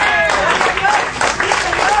 Aleluya.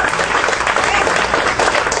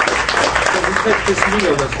 take this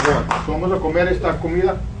meal as one. Vamos a comer esta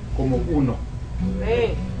comida como uno.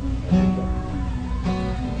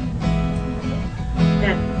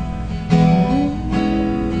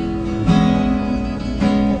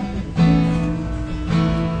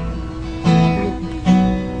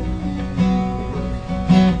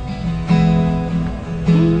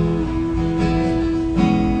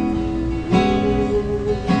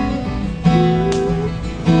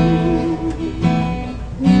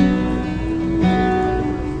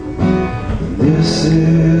 This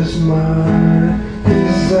is my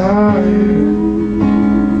desire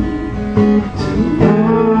to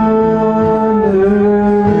honor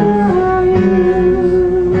you,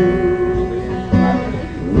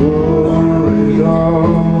 Lord, with all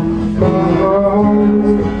my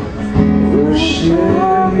heart,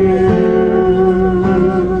 worship you.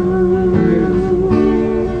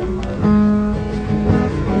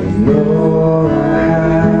 And Lord, I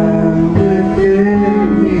have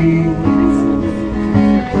within me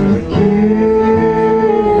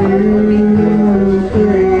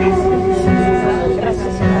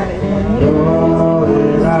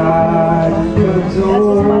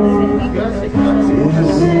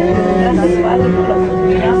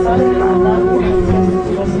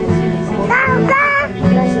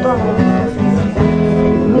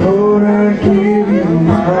Lord, I give you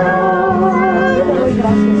my heart,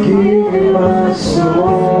 give you my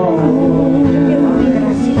soul,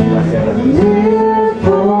 live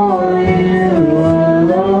for you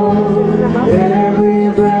alone. Every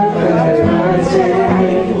breath that I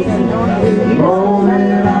take, the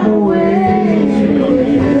moment I'm awake,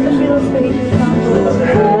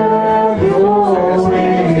 have your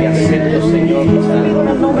way.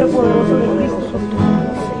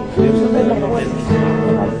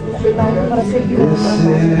 This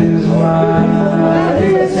is my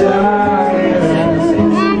desire.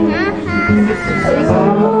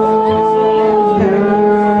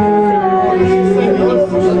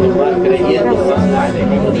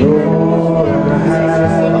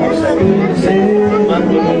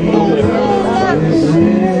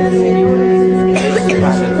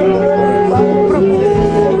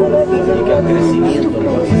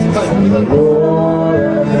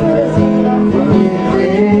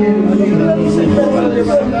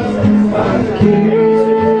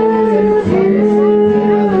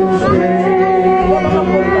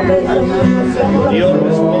 Dios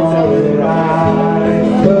responde a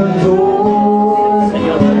tu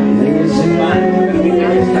Señor, permite que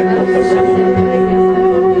esta copa, Señor,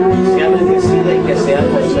 sea bendecida y que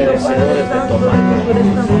seamos merecedores de tomarla.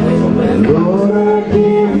 Lord, I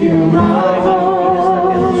give you my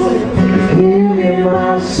heart, give you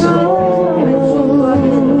my soul,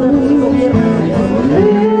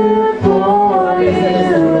 live for you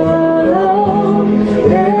alone.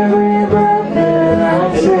 Every breath that I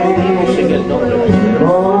take, En el nombre de the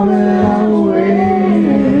moment I'm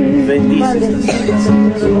awake, bendice esta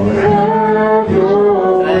Señor. have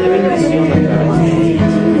your Trae bendición a través de ella.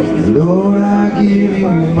 Lord, I give you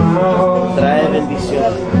my heart, Trae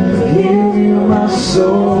bendición. give you my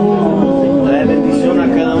soul, Trae bendición a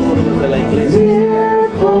cada uno de la iglesia. live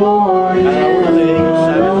for you. Cada uno de ellos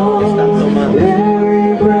sabe lo que están tomando.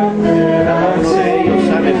 Every breath that Cada I uno de ellos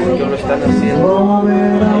take, sabe por qué lo están haciendo.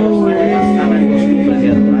 moment I'm Ellos tienen la sana costumbre de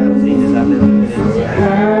adorarte y de darle reverencia.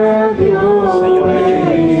 have your Señor,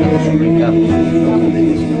 ayúdanos a suplicarte.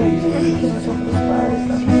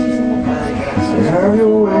 have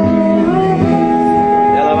your way.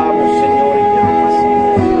 Te alabamos, Señor, y te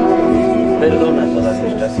bendecimos. Perdona todas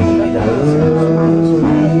nuestras iniquidades.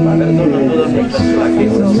 Perdona todas nuestras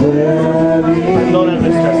flaquezas. Perdona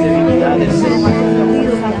nuestras debilidades, Señor.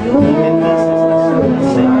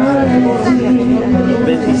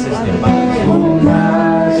 Bendice este pan.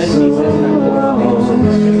 Bendice esta copa, Dios.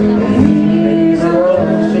 Bendice todo,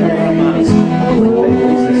 Señor amado.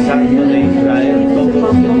 Bendice, Santo de Israel, todo lo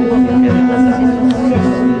que tú quieras dar.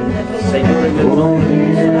 Señor, en el nombre de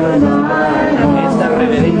Jesús, que esta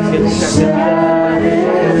reverencia nunca se pierda.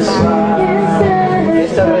 Que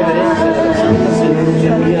esta reverencia de la Santa Cena no se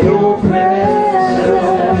pierda.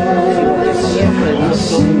 Sino que siempre Dios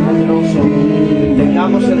Todopoderoso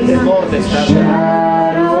tengamos el temor de estar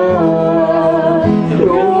delante de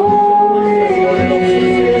lo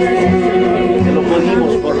que te lo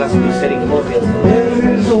pedimos por las misericordias de Dios.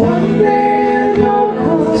 There is one day in your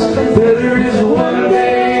house, there is one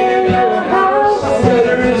day in your house,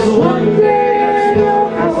 there is one day in your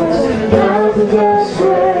house, God bless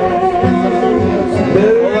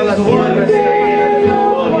Toda la tierra está llena de tu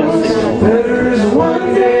gloria, Señor. There is one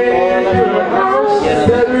day in your house,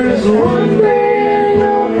 there is one day in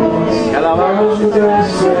your house, Te alabamos y te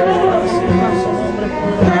bendecimos.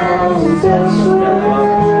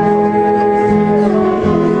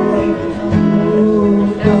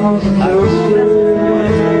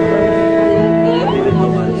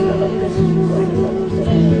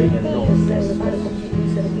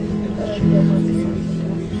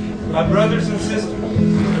 My brothers and sisters,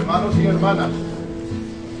 hermanos y hermanas,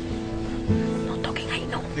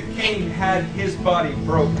 the king had his body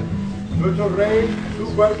broken. nuestro rey, su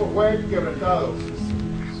cuerpo fue quebrantado.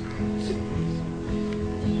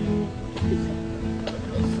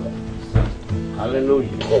 Aleluya.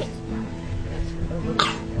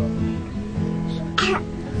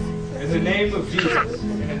 In the name of Jesus,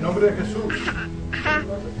 En el nombre de Jesús,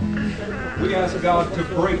 we ask God to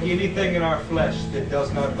break anything in our flesh that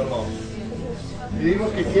does not belong.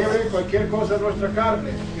 pedimos que quiebre cualquier cosa en nuestra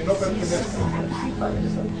carne que no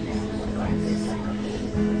pertenezca.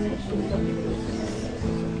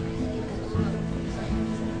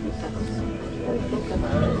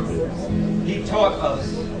 He taught us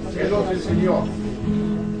Él nos enseñó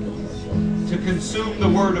to consume the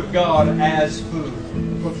Word of God as food.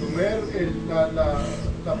 consumir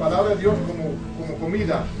la palabra de Dios como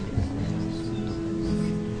comida.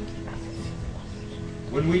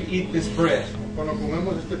 When we eat this bread, Cuando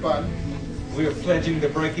comemos este pan, we are pledging the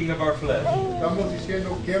breaking of our flesh estamos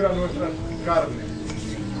diciendo quiebra nuestra carne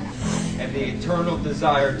and the eternal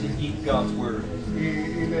desire to eat God's Word. y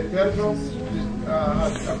el eterno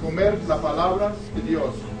a comer la palabra de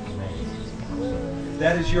Dios. If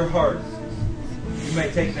that is your heart, you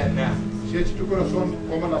may take that now. Si es tu corazón,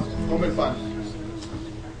 come el pan.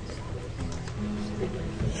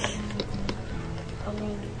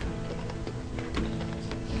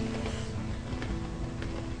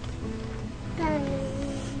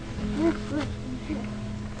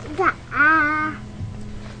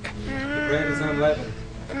 The bread is unleavened.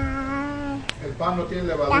 El pan no tiene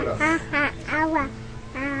levadura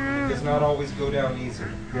It does not always go down easy.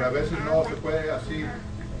 y a veces no se puede así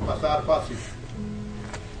pasar fácil.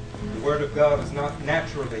 The Word of God is not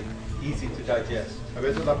naturally easy to digest, A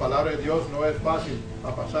veces la palabra de Dios no es fácil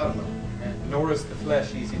a pasarla. nor is the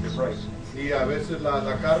flesh easy to break. Y a veces la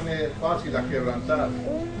carne es fácil a quebrantar.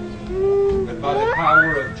 But by the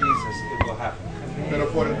power of Jesus, it will happen. Pero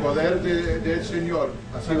por el poder del Señor,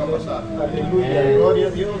 así va a pasar. Aleluya. Gloria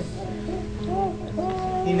a Dios.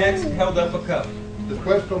 He next held up a cup.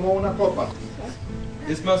 Después tomó una copa.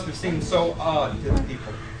 This must have seemed so odd to the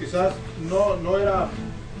people. Quizás no era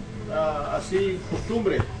así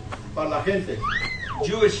costumbre para la gente.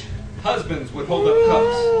 Jewish husbands would hold up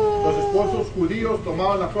cups Los esposos judíos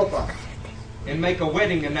tomaban la copa and make a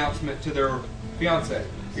wedding announcement to their fiancé.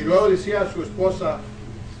 y luego decía a su esposa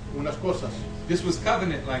unas cosas. This was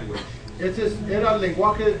covenant language, Ese era el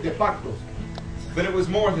lenguaje de pacto. but it was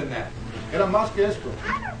more than that. Era más que esto.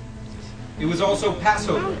 It was also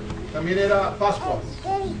Passover, También era Pascua.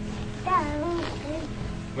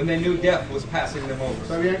 when they knew death was passing them over.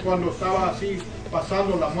 Sabían cuando estaba así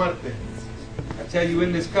pasando la muerte. I tell you,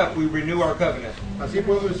 in this cup, we renew our covenant, Así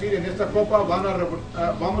puedo decir, en esta copa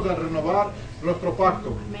vamos a renovar nuestro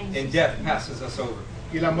pacto and death passes us over.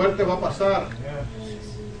 y la muerte va a pasar.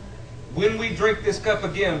 When we drink this cup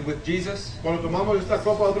again with Jesus, Cuando tomamos esta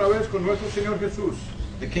copa otra vez con nuestro Señor Jesús,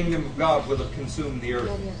 the kingdom of God will have consumed the earth.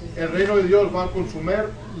 el reino de Dios va a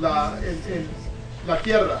consumir la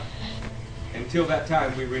tierra. Until that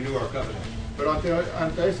time, we renew our covenant. Pero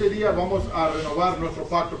ante ese día vamos a renovar nuestro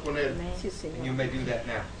pacto con Él. And you may do that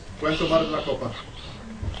now. Pueden tomar la copa.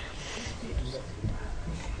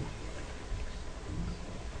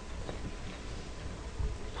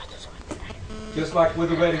 Just like with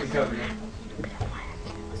the wedding covenant,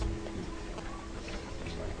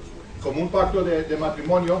 Como un pacto de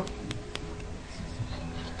matrimonio,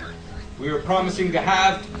 we are promising to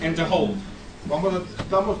have and to hold.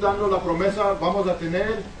 estamos dando la promesa, vamos a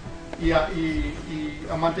tener y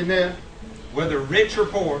a mantener, Whether rich or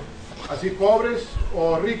poor, así pobres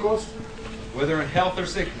o ricos, whether in health or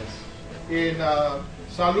sickness, en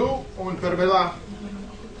salud o enfermedad,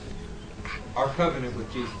 our covenant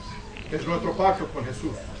with Jesus. es nuestro pacto con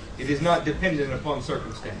Jesús. It is not dependent upon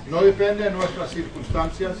circumstance. No depende de nuestras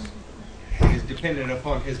circunstancias, It is dependent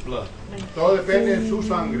upon His blood. todo depende de su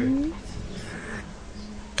sangre.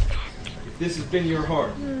 If this has been your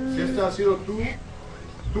heart, Si este ha sido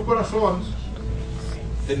tu corazón,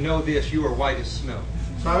 then know this: you are white as snow,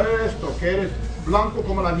 sabe esto, que eres blanco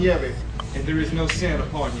como la nieve and there is no sin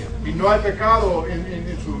upon you. y no hay pecado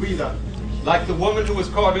en su vida. Like the woman who was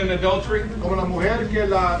caught in adultery, Como la mujer que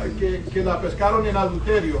la pescaron en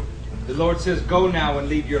adulterio the Lord says, "Go now and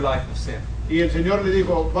leave your life of sin." y el Señor le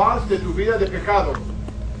dijo, vas de tu vida de pecado.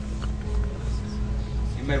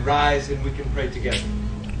 You may rise and we can pray together.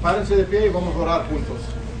 Párense de pie y vamos a orar juntos.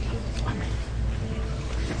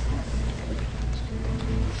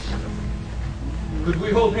 Could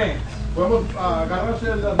we hold hands? Podemos agarrarse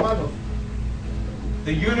de las manos.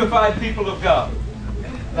 The unified people of God,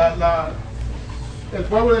 el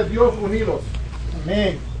pueblo de Dios unidos.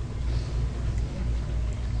 Amén.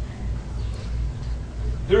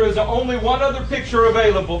 There is only one other picture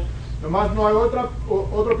available Nomás no hay otra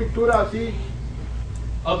pintura así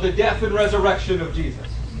of the death and resurrection of Jesus.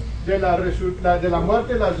 de la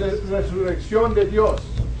muerte y la resurrección de Dios.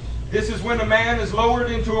 This is when a man is lowered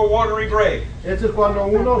into a watery grave. Ese es cuando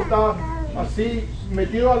uno está así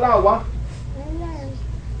metido al agua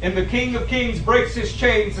And the King of Kings breaks his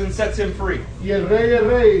chains and sets him free. y el Rey de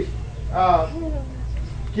Reyes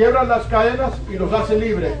quiebra las cadenas y los hace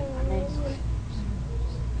libres.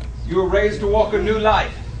 You are raised to walk a new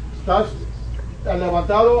life. Estás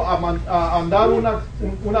levantado a andar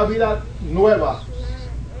una vida nueva.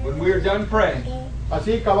 When we are done praying,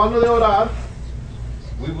 Así, acabando de orar,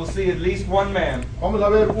 we will see at least one man vamos a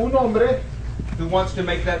ver un hombre. who wants to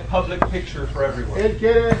make that public picture for everyone. Él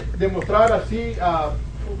quiere demostrar así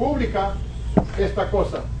pública esta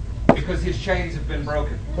cosa, Because his chains have been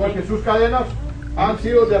broken. porque sus cadenas han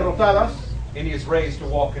sido derrotadas And he is raised to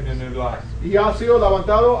walk in a new life. y ha sido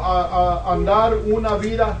levantado a andar una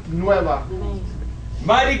vida nueva.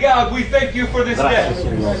 Mighty God, we thank you for this day.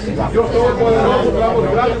 Dios Todopoderoso, te damos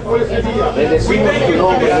gracias por este día. We thank you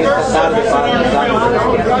for this first service in our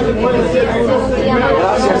building. Gracias por este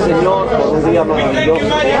Gracias, Señor, por un día We thank you, maravilloso.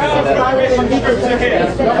 mighty God, for our mission trips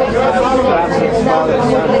ahead. Gracias, Padre Santo.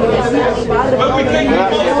 But we thank you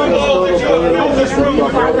most of all that you have filled this room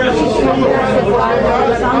with your presence.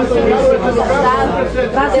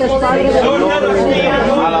 Lord, let us be in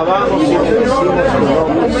Alabamos y bendecimos tu nombre, Señor.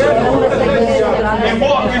 and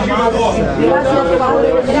walk as you have walked.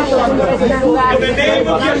 In the name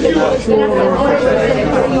of Yeshua.